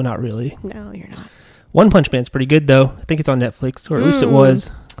also not really. No, you're not. One Punch Man's pretty good though. I think it's on Netflix, or at least it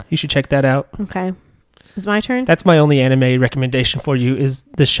was. You should check that out. Okay. Is my turn? That's my only anime recommendation for you, is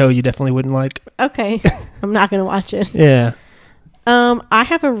the show you definitely wouldn't like. Okay. I'm not going to watch it. Yeah. I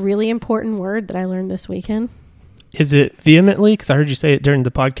have a really important word that I learned this weekend. Is it vehemently? Because I heard you say it during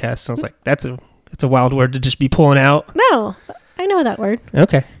the podcast. And I was like, it's a wild word to just be pulling out. No, I know that word.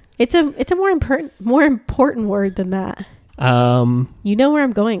 Okay. It's a more important word than that. You know where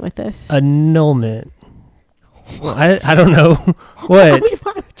I'm going with this. Annulment. Well, I don't know. What?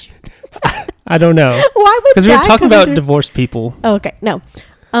 Why would you do that? I don't know. Why would Because we were talking about divorced people. Oh, okay. No.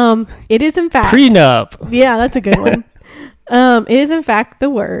 It is in fact Prenup. Yeah, that's a good one. It is in fact the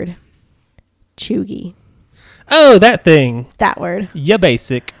word cheugy. Oh, that thing. That word. Yeah,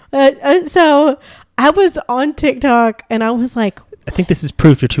 basic. So I was on TikTok and I was like, I think this is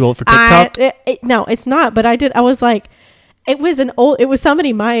proof you're too old for TikTok. No, it's not. But I was like, it was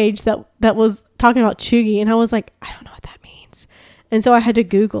somebody my age that was talking about cheugy, and I was like, I don't know what that means. And so I had to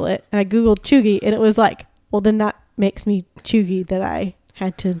Google it, and I Googled cheugy, and it was like, well, then that makes me cheugy that I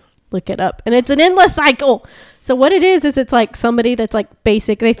had to look it up. And it's an endless cycle. So what it is it's like somebody that's like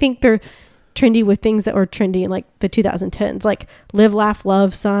basic. They think they're trendy with things that were trendy in like the 2010s, like live, laugh,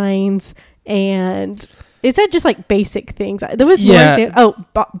 love signs. And is that just like basic things? There was one,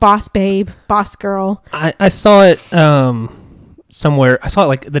 boss babe, boss girl. I saw it somewhere. I saw it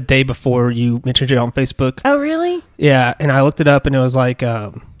like the day before you mentioned it on Facebook. Oh, really? Yeah, and I looked it up, and it was like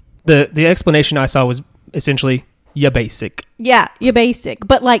the explanation I saw was essentially basic. Yeah, basic,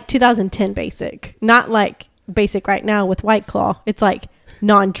 but like 2010 basic, not like basic right now with White Claw. It's like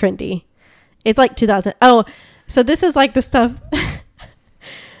non-trendy. It's like 2000. Oh, so this is like the stuff.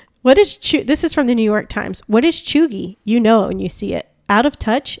 What is this is from the New York Times. What is cheugy? You know it when you see it. Out of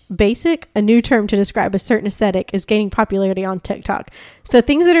touch, basic, a new term to describe a certain aesthetic, is gaining popularity on TikTok. So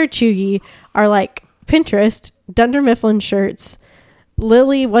things that are cheugy are like Pinterest, Dunder Mifflin shirts,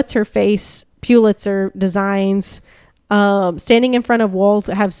 Lily What's Her Face, Pulitzer designs, standing in front of walls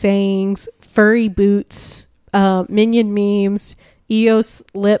that have sayings, furry boots, Minion memes, EOS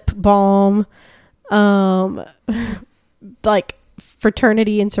lip balm, like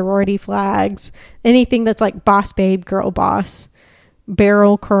fraternity and sorority flags, anything that's like boss babe, girl boss,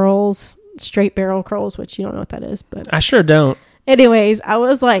 barrel curls, straight barrel curls, which you don't know what that is, but I sure don't. Anyways, I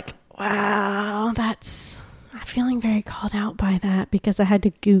was like, wow, I'm feeling very called out by that because I had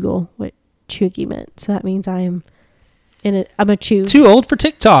to Google what cheugy meant. So that means I'm a cheug. Too old for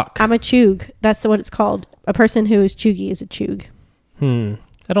TikTok. I'm a cheug. That's what it's called. A person who is cheugy is a cheug.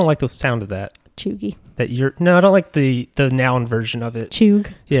 I don't like the sound of that. Cheugy. I don't like the noun version of it.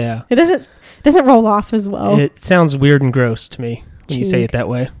 Cheug. Yeah. It doesn't roll off as well. It sounds weird and gross to me when you say it that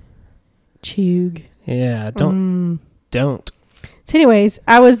way. Cheug. Yeah, don't. So anyways,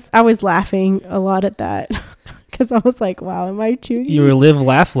 I was laughing a lot at that because I was like, wow, am I cheugy? You were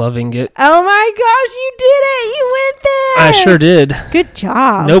loving it. Oh my gosh, you did it. You went there. I sure did. Good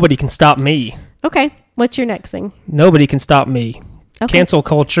job. Nobody can stop me. Okay. What's your next thing? Nobody can stop me. Okay. Cancel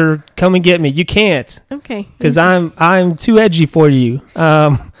culture, come and get me. You can't. Okay. Because I'm too edgy for you.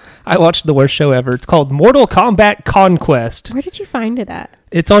 I watched the worst show ever. It's called Mortal Kombat Conquest. Where did you find it at?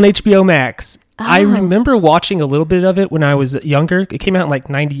 It's on HBO Max. Oh. I remember watching a little bit of it when I was younger. It came out in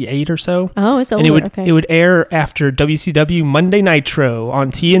like 98 or so. Oh, it's older. And it would air after WCW Monday Nitro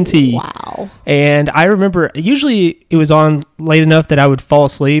on TNT. Wow. And I remember usually it was on late enough that I would fall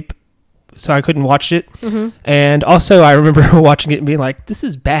asleep, so I couldn't watch it. Mm-hmm. And also I remember watching it and being like, this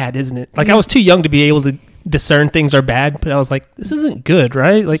is bad, isn't it? Like I was too young to be able to discern things are bad, but I was like, this isn't good,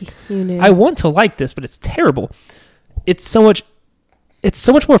 right? Like I want to like this, but it's terrible. It's so much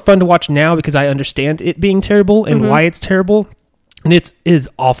more fun to watch now because I understand it being terrible and why it's terrible. And it is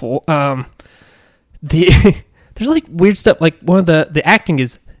awful. There's like weird stuff. Like one of the acting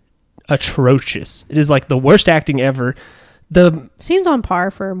is atrocious. It is like the worst acting ever. Seems on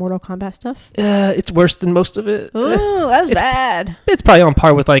par for Mortal Kombat stuff. It's worse than most of it. Oh, that's bad. It's probably on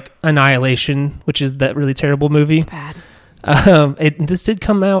par with like Annihilation, which is that really terrible movie. It's bad. This did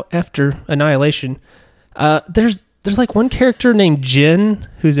come out after Annihilation. There's like one character named Jin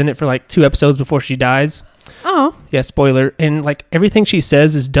who's in it for like 2 episodes before she dies. Oh, Yeah, spoiler. And like everything she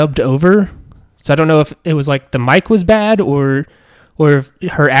says is dubbed over. So I don't know if it was like the mic was bad or if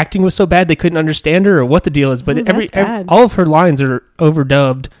her acting was so bad they couldn't understand her or what the deal is. But Ooh, that's bad. all of her lines are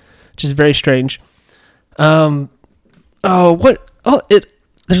overdubbed, which is very strange.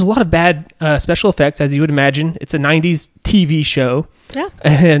 There's a lot of bad special effects, as you would imagine. It's a 90s TV show. yeah.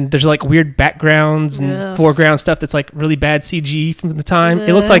 And there's like weird backgrounds and Ugh. foreground stuff that's like really bad CG from the time.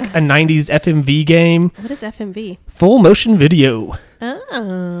 It looks like a 90s FMV game. What is FMV? Full motion video.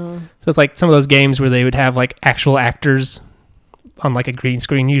 Oh, So it's like some of those games where they would have like actual actors on like a green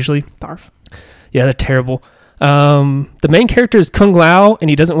screen usually. barf. Yeah, they're terrible. The main character is Kung Lao, and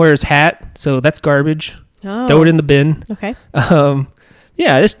he doesn't wear his hat, so that's garbage. Oh, Throw it in the bin. okay.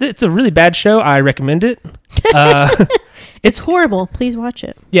 Yeah, it's a really bad show. I recommend it. It's horrible. Please watch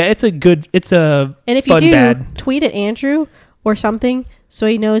it. Yeah, it's a And if fun you do, bad. tweet at Andrew or something so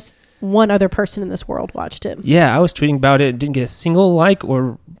he knows one other person in this world watched it. Yeah, I was tweeting about it and didn't get a single like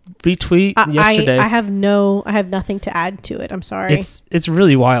or retweet yesterday. I have nothing to add to it. I'm sorry. It's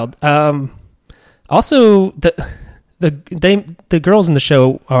really wild. Also, the girls in the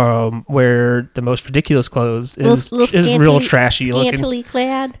show wear the most ridiculous clothes is real trashy looking. Scantily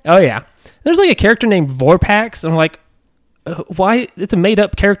clad. Oh yeah, there's like a character named Vorpax, and I'm like, why? It's a made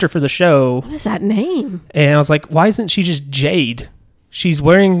up character for the show, What is that name? and I was like, why isn't she just Jade? She's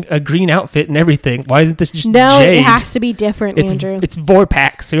wearing a green outfit and everything. Why isn't this just No, Jade? it has to be different, Andrew. It's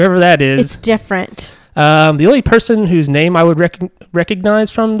Vorpax, whoever that is. It's different. The only person whose name I would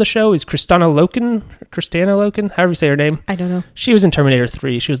recognize from the show is Kristana Loken, however you say her name. I don't know. She was in Terminator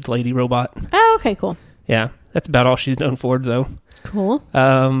 3. She was the lady robot. Oh, okay, cool. Yeah, that's about all she's known for, though. Cool.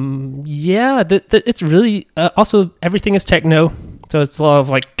 Yeah, it's really... also, everything is techno, so it's a lot of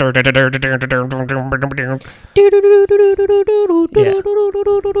like... That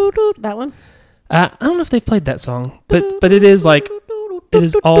one? I don't know if they've played that song, but it is like... It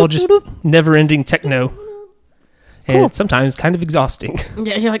is all just never-ending techno. And Cool. it's sometimes kind of exhausting.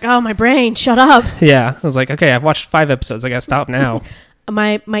 Yeah, you're like, oh, my brain, shut up. Yeah, I was like, okay, I've watched 5 episodes. I gotta stop now.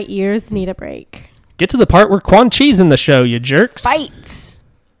 My ears need a break. Get to the part where Quan Chi's in the show, you jerks. Fights.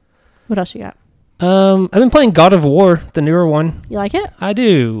 What else you got? I've been playing God of War, the newer one. You like it? I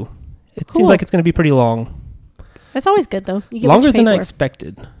do. It Cool. seems like it's going to be pretty long. That's always good though. You get Longer what you than pay I for.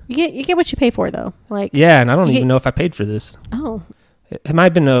 expected. You get what you pay for though. Like Yeah, and I don't You even get- know if I paid for this. oh, It might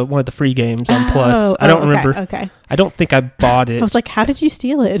have been one of the free games on Plus. I don't okay, remember. Okay. I don't think I bought it. I was like, how did you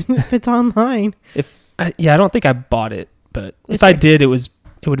steal it if it's online? I don't think I bought it, but That's if I fair. did, it would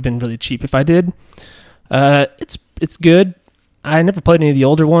have been really cheap. If I did, it's good. I never played any of the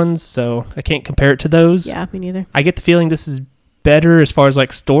older ones, so I can't compare it to those. Yeah, me neither. I get the feeling this is better as far as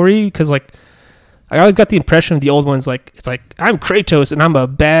like story, because like I always got the impression of the old ones like it's like I'm Kratos and I'm a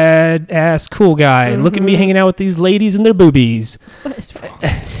badass cool guy and look at me Mhm. hanging out with these ladies and their boobies. What is wrong?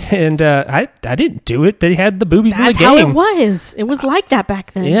 And I didn't do it. They had the boobies That's in the how it game. was. It was like that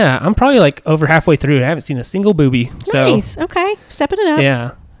back then. Yeah, I'm probably like over halfway through and I haven't seen a single boobie. So Nice. Okay. Stepping it up.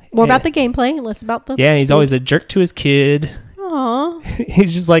 yeah. More Yeah. about the gameplay, less about the. Yeah, he's always a jerk to his kid. Aw.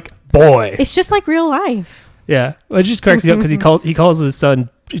 He's just like, boy. It's just like real life. Yeah. Well, it just cracks me up because he calls his son,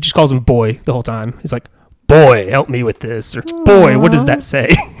 he just calls him boy the whole time. He's like, boy, help me with this. Or boy, what does that say?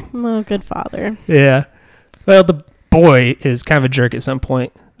 Oh, good father. Yeah. Well, the boy is kind of a jerk at some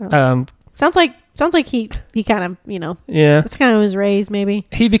point. Oh. Sounds like he kind of, Yeah. that's kind of his raised maybe.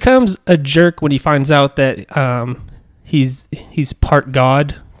 He becomes a jerk when he finds out that he's part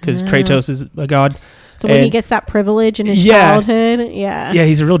god because Oh. Kratos is a god. So when he And- gets that privilege in his Yeah. childhood, yeah. Yeah,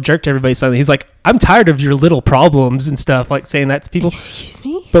 he's a real jerk to everybody suddenly. He's like, I'm tired of your little problems and stuff, like saying that to people. Excuse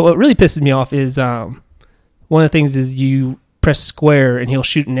me? But what really pisses me off is one of the things is you press square and he'll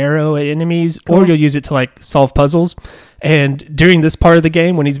shoot an arrow at enemies, or Cool. you'll use it to like solve puzzles. And during this part of the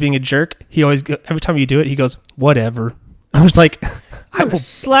game, when he's being a jerk, he always every time you do it, he goes, "Whatever." I was like, I will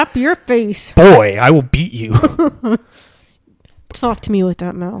slap your face. "Boy, I will beat you." Talk to me with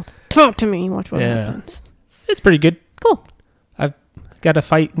that mouth. Talk to me. Watch what Yeah. happens. It's pretty good. Cool. I've got to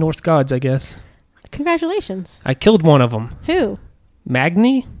fight Norse gods, I guess. Congratulations. I killed one of them. Who?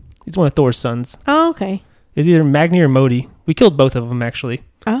 Magni. He's one of Thor's sons. Oh, okay. It's either Magni or Modi. We killed both of them actually.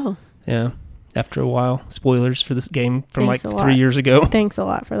 Oh, Yeah. After a while. Spoilers for this game from Thanks like a 3 lot. years ago. thanks a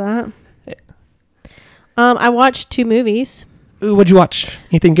lot for that. I watched 2 movies. Ooh, what'd you watch?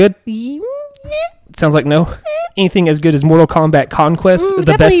 Anything good? Yeah. Sounds like no. Anything as good as Mortal Kombat Conquest, the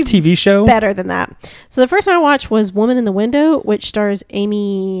definitely best TV show? Better than that. So the first one I watched was Woman in the Window, which stars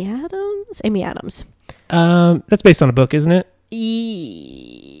Amy Adams. That's based on a book, isn't it?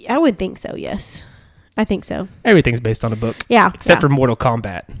 I would think so, yes. I think so. Everything's based on a book, Yeah. except for Mortal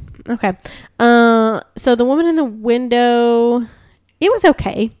Kombat. Okay. So The Woman in the Window, it was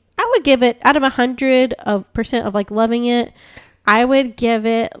okay. I would give it, out of 100% of like loving it, I would give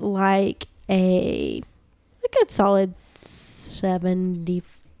it like a good solid 70.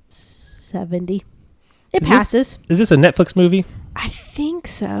 It passes. Is this a Netflix movie? I think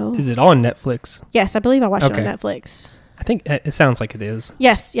so. Is it on Netflix? Yes, I believe I watched it Okay. on Netflix. I think it sounds like it is.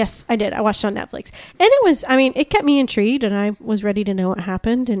 Yes, I did. I watched it on Netflix. And it was, I mean, it kept me intrigued and I was ready to know what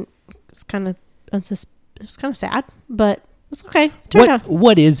happened, and it was kind of sad, but it was okay. It turned out.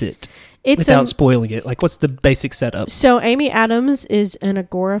 What is it? It's Without spoiling it, like what's the basic setup? So Amy Adams is an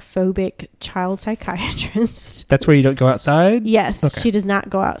agoraphobic child psychiatrist. That's where you don't go outside? Yes, Okay. she does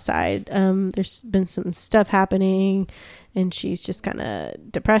not go outside. There's been some stuff happening, and she's just kind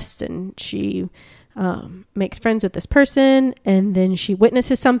of depressed, and she makes friends with this person, and then she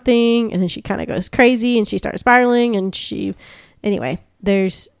witnesses something, and then she kind of goes crazy, and she starts spiraling, and anyway,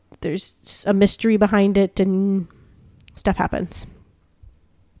 there's a mystery behind it, and stuff happens.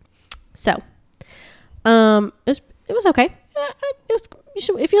 So, it was okay.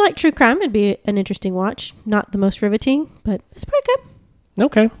 If you like true crime, it'd be an interesting watch. Not the most riveting, but it's pretty good.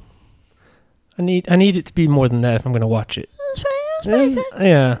 Okay. I need it to be more than that if I'm going to watch it. It's pretty good.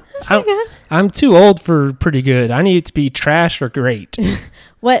 Yeah. It's pretty good. I'm too old for pretty good. I need it to be trash or great.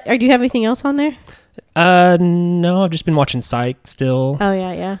 What? Or do you have anything else on there? No, I've just been watching Psych still. Oh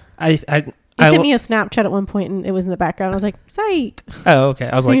yeah. You You sent me a Snapchat at one point, and it was in the background. I was like, "Psych." Oh, okay.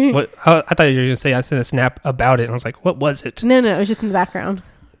 I was like, what? I thought you were going to say I sent a snap about it, and I was like, what was it? No, it was just in the background.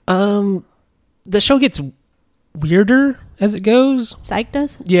 The show gets weirder as it goes. Psych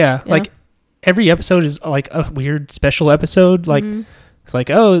does. Yeah, Yeah. like every episode is like a weird special episode. Like it's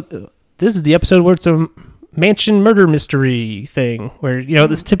like, oh, this is the episode where it's a mansion murder mystery thing, where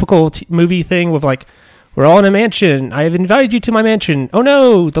this typical movie thing with like, we're all in a mansion. I have invited you to my mansion. Oh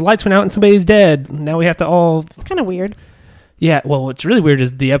no, the lights went out and somebody's dead. Now we have to all. It's kind of weird. Yeah, well, what's really weird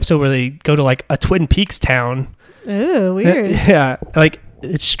is the episode where they go to like a Twin Peaks town. Ooh, weird. Yeah, like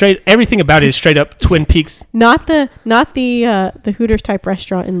it's straight. Everything about it is straight up Twin Peaks. Not the Hooters type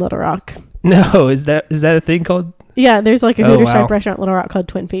restaurant in Little Rock. No, is that a thing called? Yeah, there's like a Oh, Hooters wow. type restaurant in Little Rock called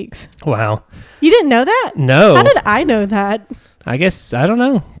Twin Peaks. Wow. You didn't know that? No. How did I know that? I guess I don't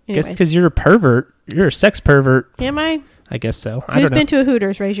know. I guess Anyways. because you're a pervert. You're a sex pervert. Am I? I guess so. I Who's don't know. been to a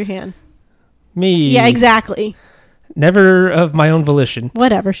Hooters? Raise your hand. Me? Yeah, exactly. Never of my own volition.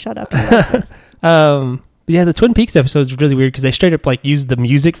 Whatever. Shut up. But yeah, the Twin Peaks episode is really weird because they straight up like use the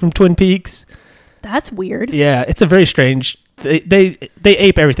music from Twin Peaks. That's weird. Yeah, it's a very strange. They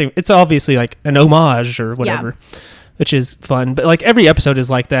ape everything. It's obviously like an homage or whatever, which is fun. But like every episode is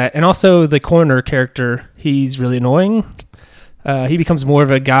like that. And also the coroner character, he's really annoying. He becomes more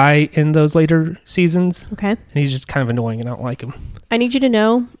of a guy in those later seasons, Okay. and he's just kind of annoying, and I don't like him. I need you to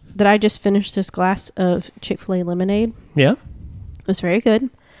know that I just finished this glass of Chick-fil-A lemonade. Yeah. It was very good,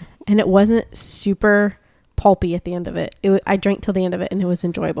 and it wasn't super pulpy at the end of it. I drank till the end of it, and it was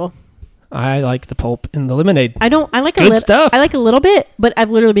enjoyable. I like the pulp in the lemonade. I like good stuff. I like a little bit, but I've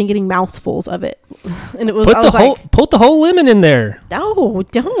literally been getting mouthfuls of it, and it was. Put the whole lemon in there. No,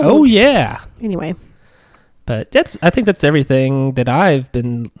 don't. Oh yeah. Anyway, But I think that's everything that I've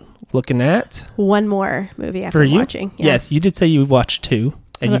been looking at one more movie for after you. watching. Yeah. Yes, you did say you watched 2,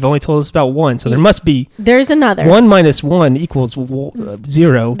 and you've only told us about 1, so there must be There's another. 1 minus 1 equals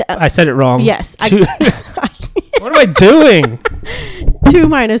 0. I said it wrong. Yes. 2. What am I doing? 2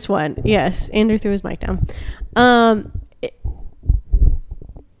 minus 1. Yes. Andrew threw his mic down.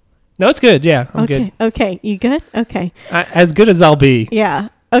 No, it's good. Yeah, I'm Okay. good. Okay. You good? Okay. As good as I'll be. Yeah.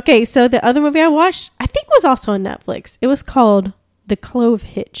 Okay. So the other movie I watched, I think was also on Netflix. It was called The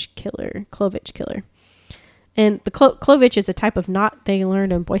Clovitch Killer. And the Clovitch is a type of knot they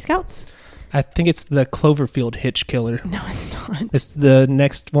learned in Boy Scouts. I think it's the Cloverfield Hitch Killer. No, it's not. It's the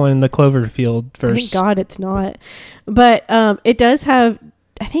next one in the Cloverfield verse. Thank God it's not. But it does have,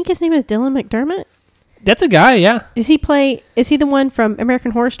 I think his name is Dylan McDermott. That's a guy, yeah. Is he the one from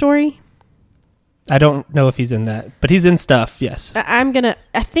American Horror Story? I don't know if he's in that, but he's in stuff, yes. I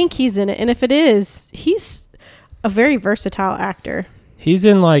think he's in it. And if it is, he's a very versatile actor. He's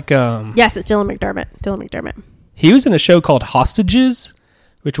in like Yes, it's Dylan McDermott. he was in a show cald Hostages,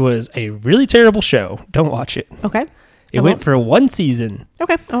 which was a really terrible show. Don't watch it. Okay. It went for 1 season.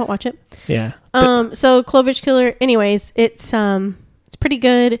 Okay, I won't watch it. Yeah. So Clovitch Killer, anyways, it's pretty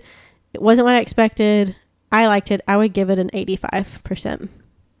good. It wasn't what I expected. I liked it. I would give it an 85%.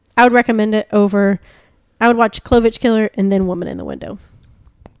 I would recommend it over, I would watch Clovitch Killer and then Woman in the Window.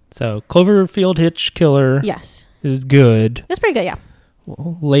 So Cloverfield Hitch Killer Yes. is good. It's pretty good, yeah.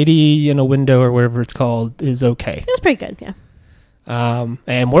 Well, Lady in a Window or whatever it's called is okay. It was pretty good, yeah.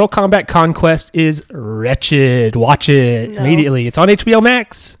 And Mortal Kombat Conquest is wretched. Watch it immediately. It's on HBO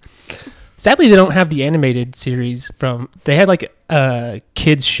Max. Sadly, they don't have the animated series they had like a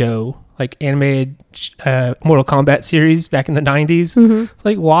kids show, like animated Mortal Kombat series back in the 90s. Mm-hmm.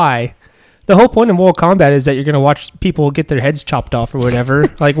 Like, why? The whole point of Mortal Kombat is that you're going to watch people get their heads chopped off or whatever.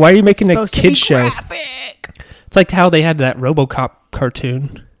 Like, why are you making a kids show? It's like how they had that RoboCop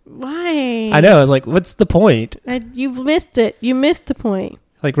cartoon. Why? I know. I was like, what's the point? You missed it. You missed the point.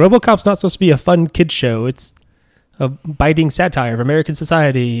 Like, RoboCop's not supposed to be a fun kid show. It's a biting satire of American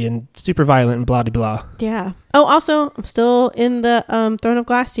society and super violent and blah, blah, blah. Yeah. Oh, also, I'm still in the Throne of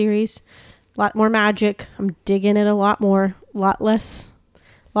Glass series. A lot more magic. I'm digging it a lot more. A lot less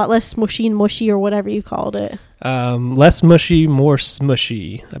smushy and mushy or whatever you called it. Less mushy, more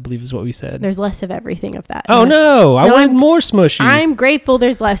smushy, I believe is what we said. There's less of everything of that. Oh, no. I wanted more smushy. I'm grateful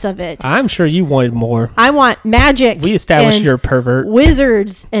there's less of it. I'm sure you wanted more. I want magic. We established you're a pervert.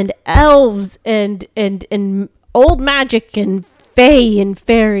 Wizards and elves and old magic and fae and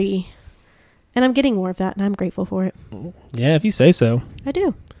fairy. And I'm getting more of that, and I'm grateful for it. Yeah, if you say so. I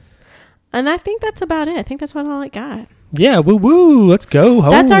do. And I think that's about it. I think that's all I got. Yeah, woo woo. Let's go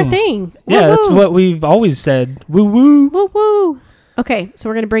home. That's our thing. Yeah, that's what we've always said. Woo woo. Woo woo. Okay, so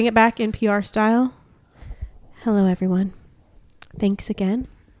we're going to bring it back in PR style. Hello, everyone. Thanks again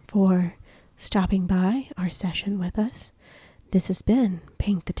for stopping by our session with us. This has been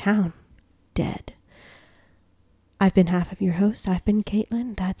Paint the Town Dead. I've been half of your host. I've been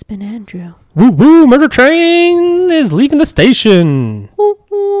Caitlin. That's been Andrew. Woo woo. Murder train is leaving the station. Woo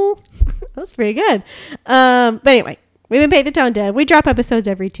woo. That's pretty good. But anyway. We've been Paint the Town Dead. We drop episodes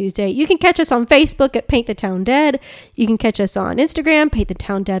every Tuesday. You can catch us on Facebook at Paint the Town Dead. You can catch us on Instagram, Paint the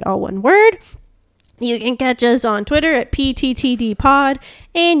Town Dead, all one word. You can catch us on Twitter at PTTDpod.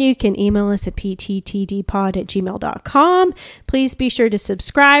 And you can email us at pttdpod@gmail.com. Please be sure to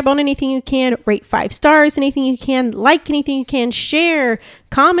subscribe on anything you can. Rate 5 stars, anything you can. Like anything you can. Share.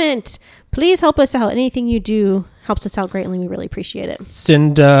 Comment. Please help us out. Anything you do helps us out greatly. We really appreciate it.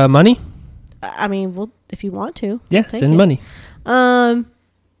 Send money. I mean, well, if you want to. Yeah, send money.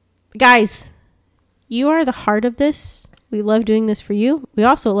 Guys, you are the heart of this. We love doing this for you. We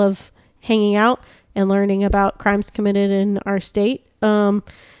also love hanging out and learning about crimes committed in our state, and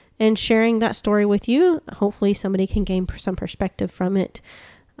sharing that story with you. Hopefully somebody can gain some perspective from it.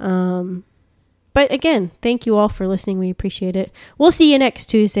 But again, thank you all for listening. We appreciate it. We'll see you next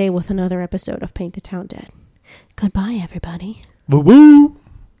Tuesday with another episode of Paint the Town Dead. Goodbye, everybody. Woo woo.